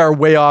 We are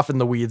way off in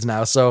the weeds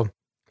now, so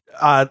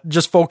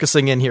just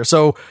focusing in here.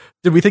 So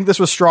did we think this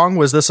was strong?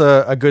 Was this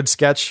a good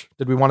sketch?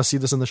 Did we want to see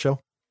this in the show?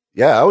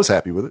 Yeah, I was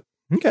happy with it.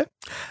 Okay.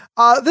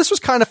 This was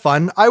kind of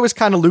fun. I was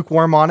kind of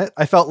lukewarm on it.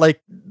 I felt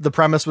like the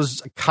premise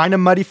was kind of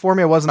muddy for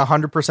me. I wasn't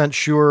 100%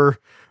 sure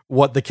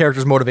what the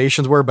characters'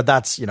 motivations were, but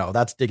that's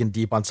digging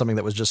deep on something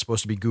that was just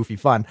supposed to be goofy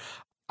fun.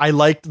 I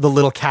liked the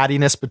little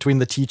cattiness between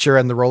the teacher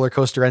and the roller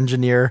coaster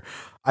engineer.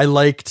 I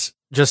liked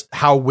just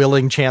how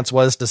willing Chance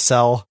was to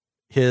sell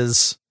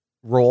his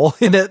role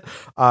in it,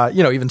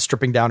 even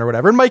stripping down or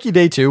whatever. And Mikey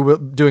Day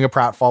too, doing a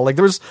pratfall. Like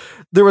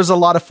there was a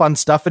lot of fun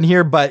stuff in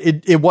here, but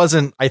it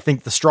wasn't, I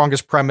think, the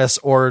strongest premise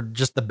or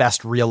just the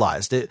best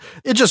realized. It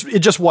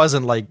just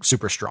wasn't like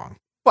super strong,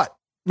 but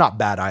not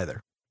bad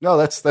either. No,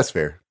 that's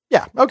fair.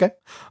 Yeah. Okay.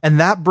 And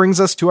that brings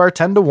us to our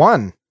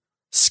 10-1.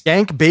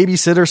 Skank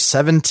Babysitter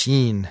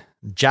 17.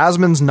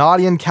 Jasmine's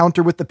naughty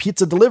encounter with the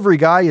pizza delivery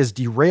guy is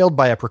derailed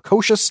by a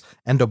precocious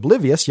and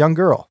oblivious young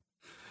girl.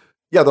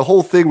 Yeah, the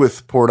whole thing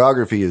with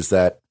pornography is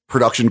that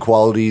production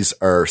qualities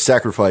are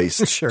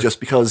sacrificed just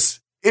because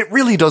it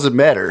really doesn't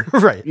matter.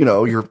 Right.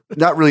 You're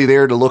not really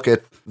there to look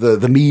at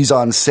the mise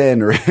en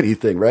scène or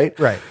anything, right?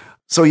 Right.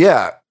 So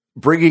yeah,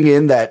 bringing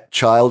in that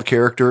child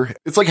character,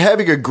 it's like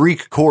having a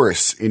Greek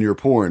chorus in your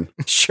porn.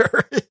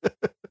 Sure.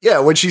 Yeah,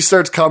 when she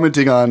starts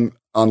commenting on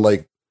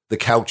like the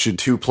couch and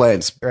two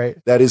plants. Right.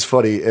 That is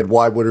funny. And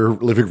why would her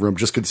living room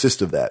just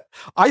consist of that?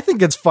 I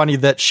think it's funny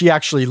that she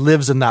actually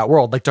lives in that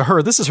world. Like, to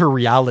her, this is her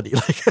reality.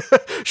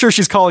 Like, sure,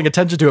 she's calling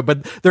attention to it,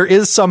 but there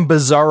is some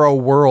bizarro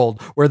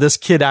world where this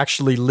kid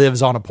actually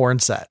lives on a porn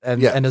set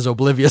and is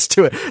oblivious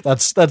to it.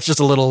 That's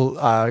just a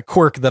little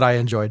quirk that I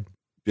enjoyed.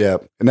 Yeah.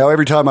 And now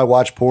every time I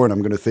watch porn,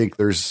 I'm going to think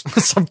there's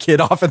some kid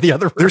off in the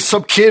other room. There's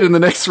some kid in the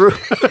next room.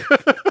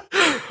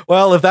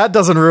 Well, if that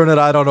doesn't ruin it,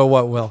 I don't know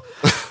what will.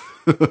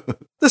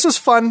 This was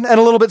fun and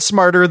a little bit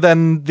smarter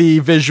than the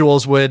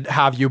visuals would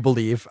have you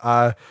believe.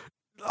 A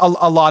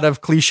lot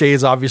of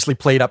cliches obviously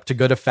played up to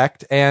good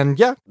effect. And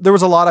yeah, there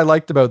was a lot I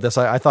liked about this.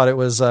 I thought it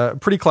was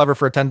pretty clever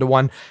for a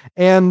 10-1.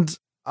 And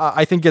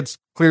I think it's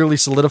clearly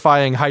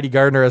solidifying Heidi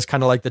Gardner as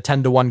kind of like the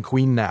 10-1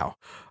 queen now.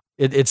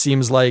 It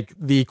seems like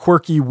the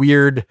quirky,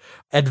 weird,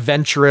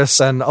 adventurous,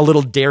 and a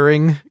little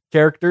daring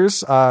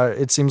characters,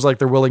 it seems like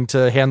they're willing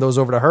to hand those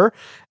over to her.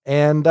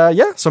 And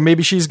yeah, so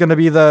maybe she's going to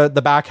be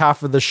the back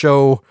half of the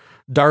show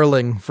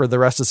darling for the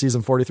rest of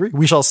season 43.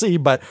 We shall see,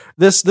 but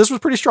this was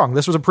pretty strong.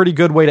 This was a pretty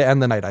good way to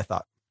end the night, I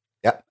thought.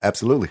 Yeah,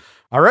 absolutely.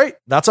 All right,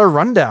 that's our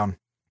rundown.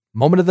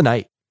 Moment of the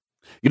night.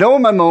 You know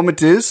what my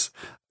moment is?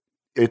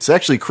 It's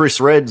actually Chris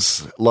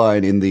Redd's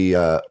line in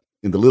the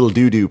Little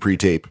Doo-Doo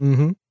pre-tape.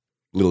 Mm-hmm.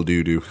 Little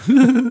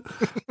Doo-Doo.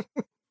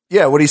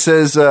 Yeah, when he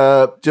says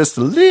just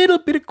a little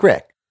bit of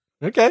crack.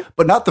 Okay.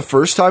 But not the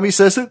first time he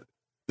says it,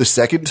 the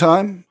second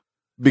time,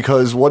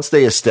 because once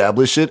they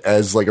establish it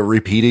as like a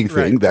repeating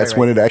thing, that's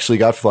when it actually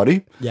got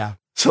funny. Yeah.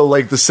 So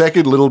like the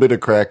second little bit of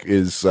crack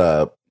is,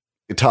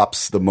 it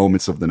tops the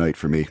moments of the night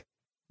for me.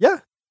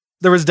 Yeah.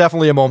 There was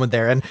definitely a moment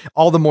there, and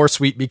all the more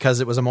sweet because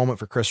it was a moment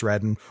for Chris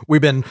Redd, and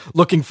we've been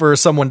looking for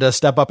someone to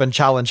step up and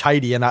challenge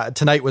Heidi, and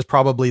tonight was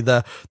probably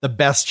the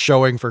best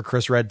showing for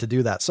Chris Redd to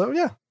do that. So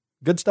yeah,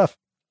 good stuff.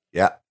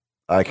 Yeah,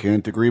 I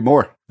can't agree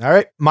more. All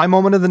right, my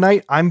moment of the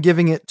night, I'm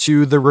giving it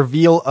to the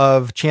reveal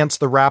of Chance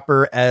the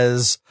Rapper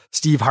as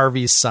Steve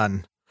Harvey's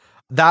son.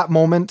 That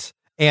moment,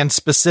 and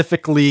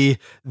specifically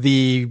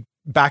the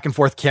back and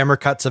forth camera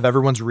cuts of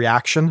everyone's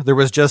reaction, there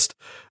was just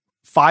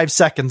 5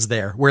 seconds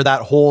there where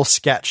that whole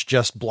sketch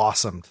just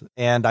blossomed,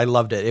 and I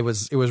loved it. It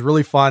was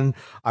really fun.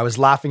 I was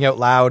laughing out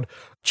loud.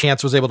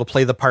 Chance was able to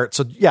play the part.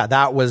 So yeah,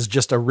 that was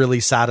just a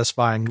really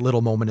satisfying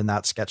little moment in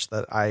that sketch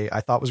that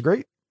I thought was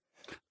great.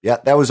 Yeah,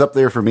 that was up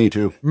there for me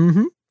too.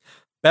 Mm-hmm.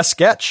 Best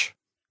sketch.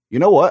 You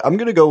know what? I'm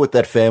going to go with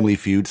that Family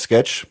Feud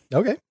sketch.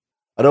 Okay.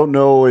 I don't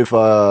know if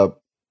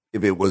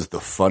it was the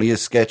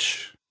funniest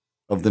sketch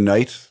of the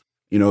night.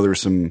 You know,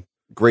 there's some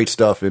great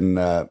stuff in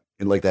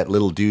like that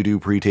Little Doo-Doo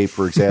pre-tape,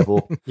 for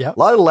example. Yeah. A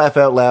lot of laugh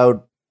out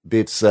loud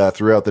bits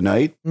throughout the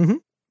night. Mm-hmm.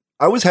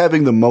 I was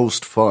having the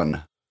most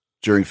fun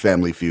during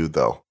Family Feud,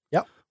 though.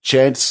 Yep.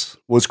 Chance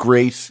was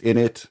great in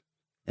it.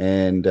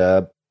 And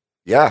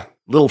yeah,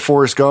 little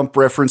Forrest Gump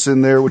reference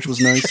in there, which was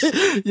nice.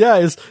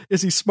 Yeah.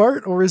 Is he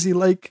smart or is he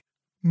like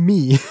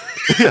me?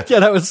 Yeah,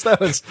 that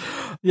was,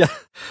 yeah.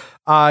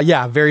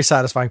 Yeah, very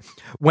satisfying.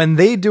 When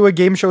they do a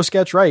game show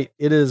sketch right,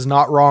 it is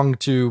not wrong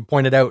to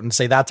point it out and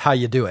say that's how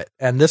you do it.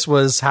 And this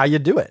was how you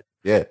do it.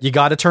 Yeah. You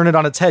got to turn it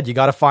on its head. You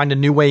got to find a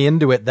new way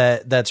into it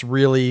that's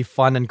really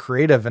fun and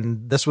creative.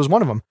 And this was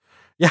one of them.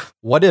 Yeah.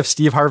 What if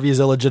Steve Harvey's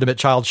illegitimate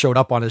child showed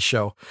up on his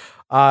show?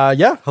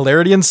 Yeah,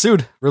 hilarity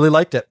ensued. Really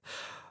liked it.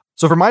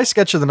 So for my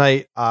sketch of the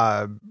night,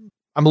 I'm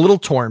a little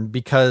torn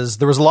because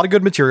there was a lot of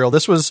good material.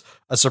 This was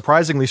a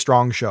surprisingly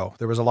strong show.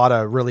 There was a lot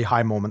of really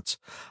high moments.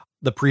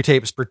 The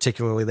pre-tapes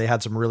particularly, they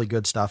had some really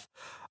good stuff.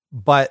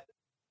 But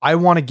I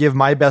want to give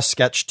my best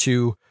sketch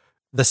to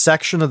the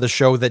section of the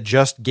show that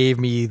just gave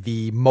me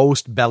the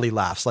most belly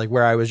laughs, like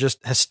where I was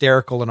just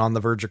hysterical and on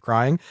the verge of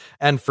crying.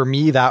 And for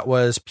me, that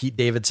was Pete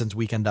Davidson's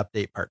Weekend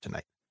Update part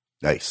tonight.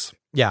 Nice.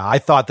 Yeah, I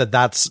thought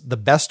that's the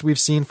best we've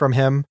seen from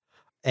him.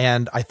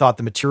 And I thought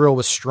the material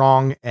was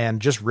strong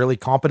and just really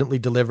competently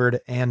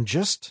delivered and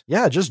just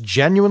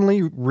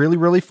genuinely really,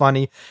 really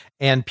funny.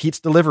 And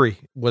Pete's delivery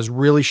was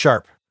really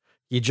sharp.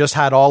 He just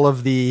had all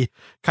of the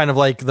kind of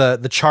like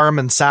the charm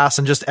and sass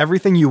and just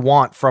everything you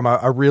want from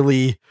a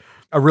really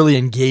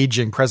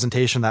engaging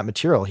presentation of that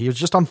material. He was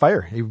just on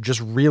fire. He just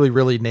really,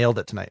 really nailed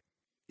it tonight.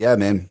 Yeah,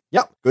 man.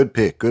 Yep. Good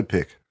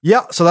pick.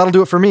 Yeah. So that'll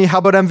do it for me. How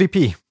about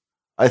MVP?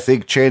 I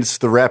think Chance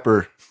the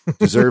Rapper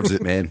deserves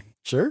it, man.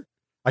 Sure.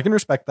 I can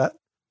respect that.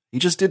 He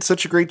just did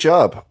such a great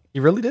job.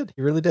 He really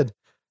did.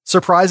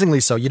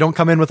 Surprisingly so. You don't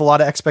come in with a lot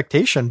of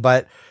expectation,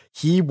 but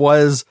he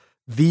was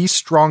the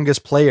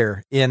strongest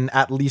player in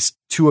at least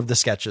 2 of the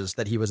sketches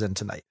that he was in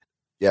tonight.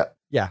 Yeah.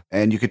 Yeah.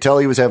 And you could tell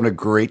he was having a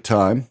great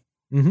time.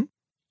 Mm-hmm.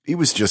 He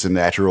was just a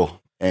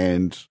natural,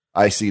 and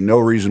I see no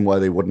reason why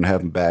they wouldn't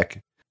have him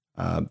back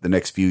the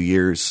next few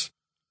years.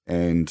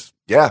 And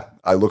yeah,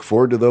 I look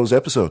forward to those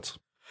episodes.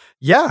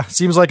 Yeah,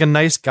 seems like a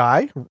nice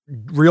guy,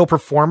 real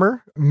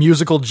performer,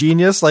 musical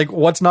genius. Like,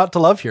 what's not to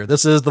love here?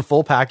 This is the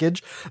full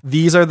package.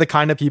 These are the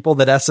kind of people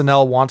that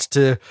SNL wants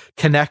to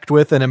connect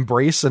with and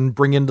embrace and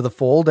bring into the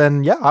fold.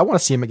 And yeah, I want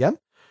to see him again.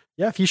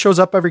 Yeah, if he shows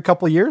up every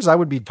couple of years, I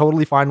would be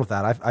totally fine with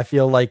that. I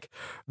feel like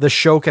the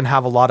show can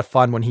have a lot of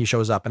fun when he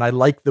shows up. And I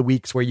like the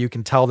weeks where you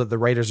can tell that the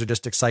writers are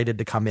just excited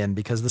to come in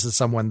because this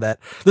is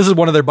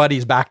one of their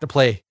buddies back to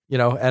play, you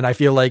know, and I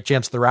feel like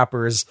Chance the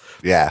Rapper is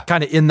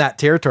kind of in that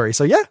territory.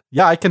 So yeah,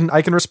 I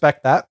can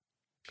respect that.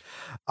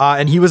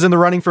 And he was in the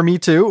running for me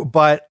too,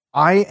 but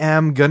I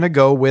am going to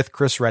go with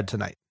Chris Redd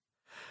tonight.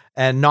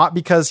 And not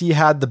because he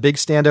had the big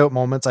standout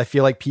moments. I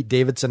feel like Pete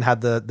Davidson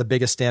had the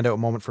biggest standout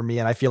moment for me.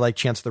 And I feel like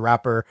Chance the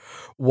Rapper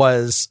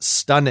was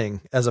stunning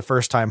as a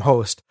first time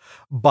host,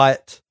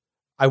 but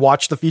I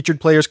watch the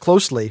featured players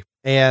closely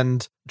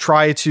and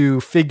try to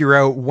figure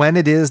out when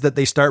it is that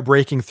they start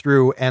breaking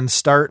through and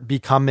start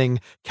becoming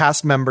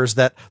cast members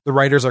that the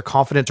writers are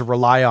confident to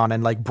rely on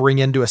and like bring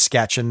into a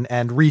sketch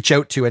and reach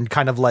out to and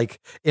kind of like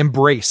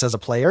embrace as a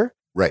player.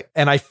 Right.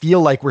 And I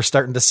feel like we're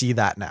starting to see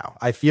that now.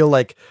 I feel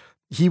like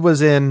he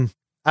was in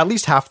at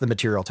least half the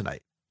material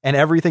tonight, and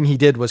everything he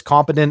did was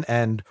competent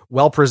and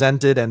well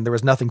presented, and there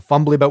was nothing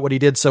fumbly about what he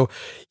did. So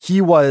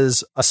he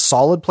was a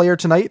solid player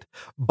tonight,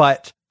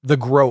 but the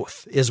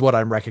growth is what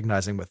I'm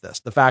recognizing with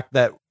this. The fact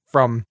that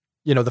from,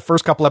 the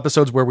first couple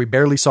episodes where we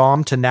barely saw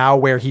him to now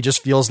where he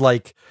just feels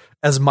like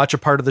as much a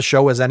part of the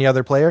show as any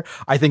other player,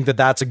 I think that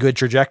that's a good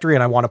trajectory.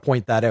 And I want to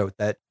point that out,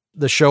 that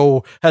the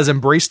show has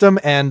embraced him,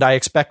 and I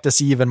expect to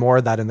see even more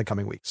of that in the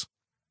coming weeks.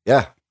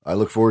 Yeah, I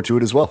look forward to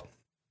it as well.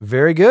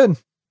 Very good.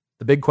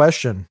 The big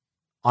question: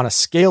 on a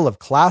scale of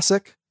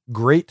classic,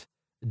 great,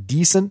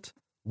 decent,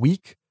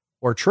 weak,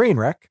 or train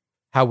wreck,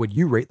 how would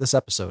you rate this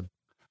episode?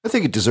 I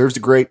think it deserves a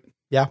great.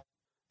 Yeah.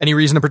 Any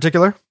reason in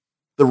particular?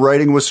 The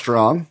writing was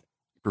strong.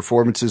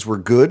 Performances were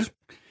good.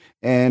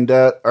 And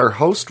our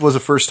host was a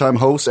first-time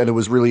host, and it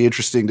was really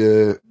interesting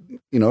to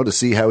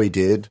see how he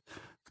did.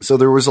 So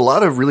there was a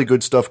lot of really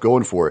good stuff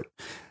going for it.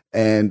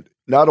 And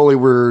not only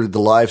were the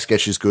live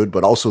sketches good,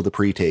 but also the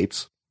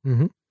pre-tapes.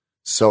 Mm-hmm.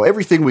 So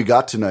everything we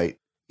got tonight,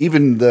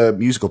 even the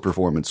musical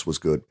performance was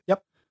good.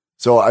 Yep.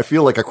 So I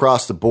feel like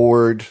across the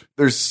board,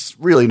 there's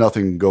really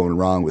nothing going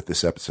wrong with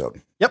this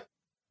episode. Yep.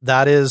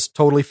 That is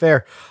totally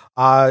fair.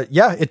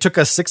 It took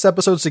us 6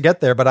 episodes to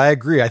get there, but I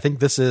agree. I think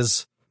this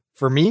is,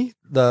 for me,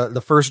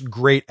 the first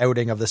great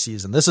outing of the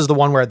season. This is the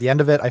one where at the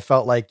end of it, I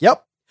felt like,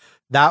 yep,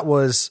 that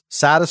was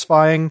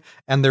satisfying.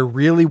 And there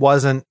really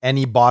wasn't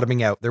any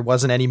bottoming out. There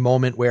wasn't any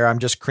moment where I'm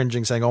just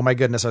cringing saying, oh my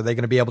goodness, are they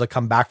going to be able to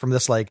come back from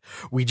this? Like,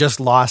 we just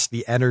lost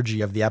the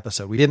energy of the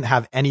episode. We didn't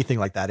have anything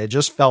like that. It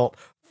just felt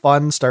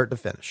fun start to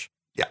finish.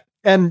 Yeah.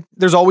 And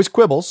there's always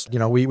quibbles.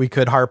 We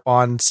could harp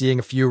on seeing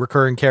a few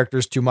recurring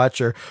characters too much,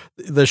 or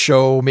the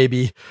show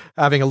maybe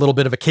having a little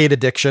bit of a Kate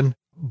addiction.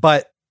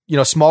 But,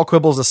 small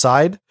quibbles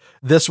aside,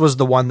 this was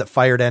the one that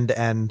fired end to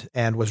end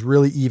and was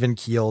really even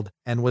keeled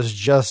and was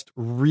just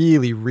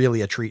really,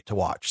 really a treat to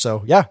watch.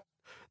 So yeah,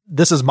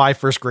 this is my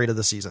first grade of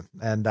the season,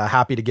 and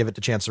happy to give it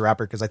to Chance the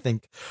Rapper, because I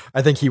think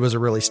he was a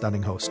really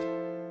stunning host.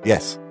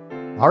 Yes.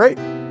 All right.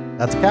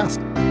 That's a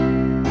cast.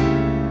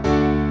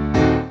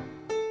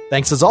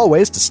 Thanks as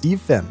always to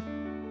Steve Finn.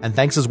 And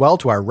thanks as well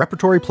to our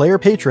repertory player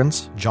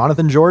patrons,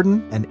 Jonathan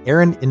Jordan and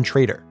Aaron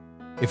Intrader.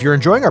 If you're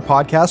enjoying our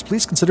podcast,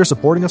 please consider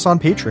supporting us on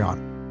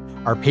Patreon.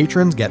 Our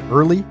patrons get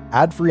early,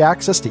 ad-free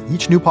access to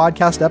each new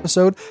podcast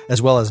episode,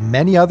 as well as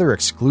many other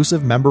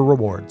exclusive member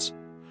rewards.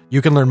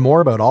 You can learn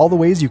more about all the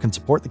ways you can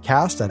support the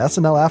cast at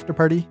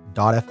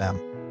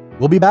snlafterparty.fm.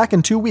 We'll be back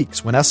in 2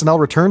 weeks when SNL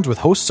returns with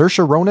host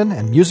Saoirse Ronan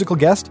and musical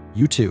guest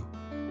U2.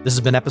 This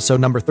has been episode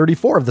number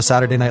 34 of the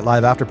Saturday Night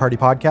Live After Party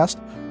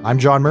podcast. I'm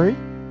John Murray.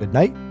 Good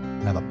night,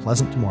 and have a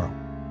pleasant tomorrow.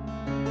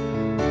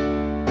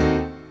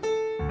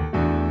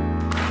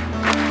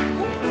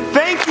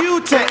 Thank you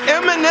to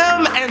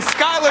Eminem and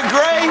Skylar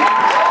Grey.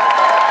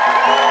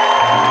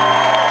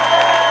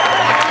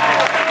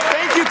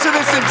 Thank you to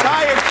this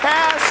entire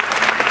cast,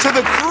 to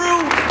the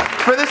crew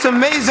for this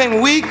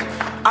amazing week.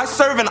 I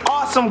serve an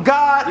awesome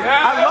God.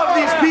 I love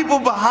these people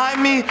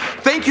behind me.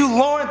 Thank you,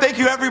 Lauren. Thank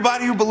you,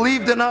 everybody who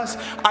believed in us.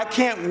 I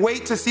can't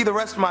wait to see the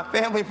rest of my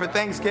family for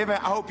Thanksgiving.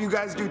 I hope you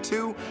guys do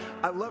too.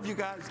 I love you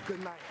guys.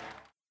 Good night.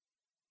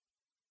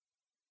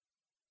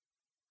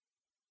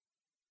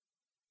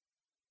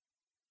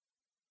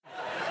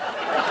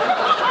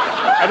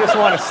 I just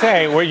want to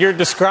say, what you're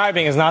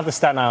describing is not the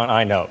Staten Island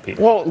I know, Pete.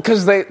 Well,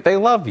 because they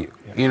love you,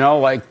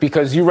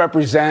 because you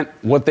represent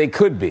what they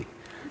could be.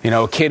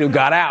 A kid who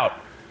got out.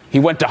 He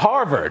went to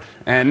Harvard,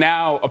 and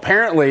now,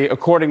 apparently,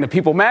 according to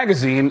People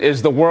magazine,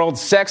 is the world's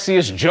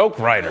sexiest joke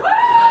writer.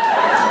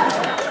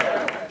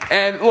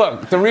 And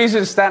look, the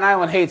reason Staten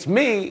Island hates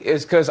me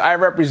is because I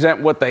represent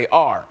what they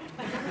are.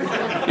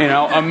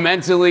 A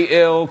mentally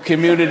ill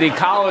community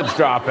college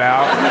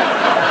dropout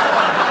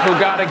who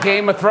got a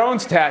Game of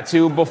Thrones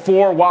tattoo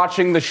before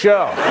watching the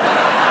show.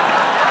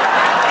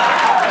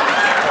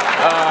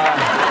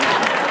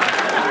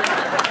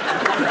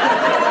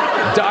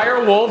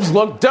 Dire wolves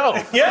look dope.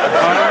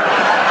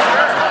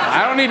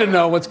 I don't need to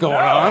know what's going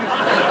on.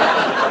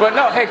 But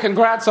no, hey,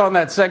 congrats on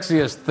that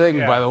sexiest thing,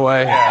 by the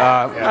way.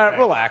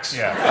 Relax.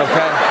 Okay?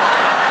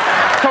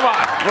 Come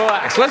on,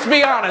 relax. Let's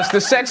be honest. The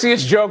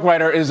sexiest joke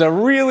writer is a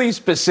really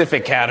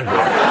specific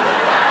category.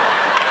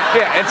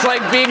 Yeah, it's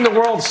like being the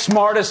world's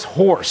smartest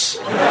horse.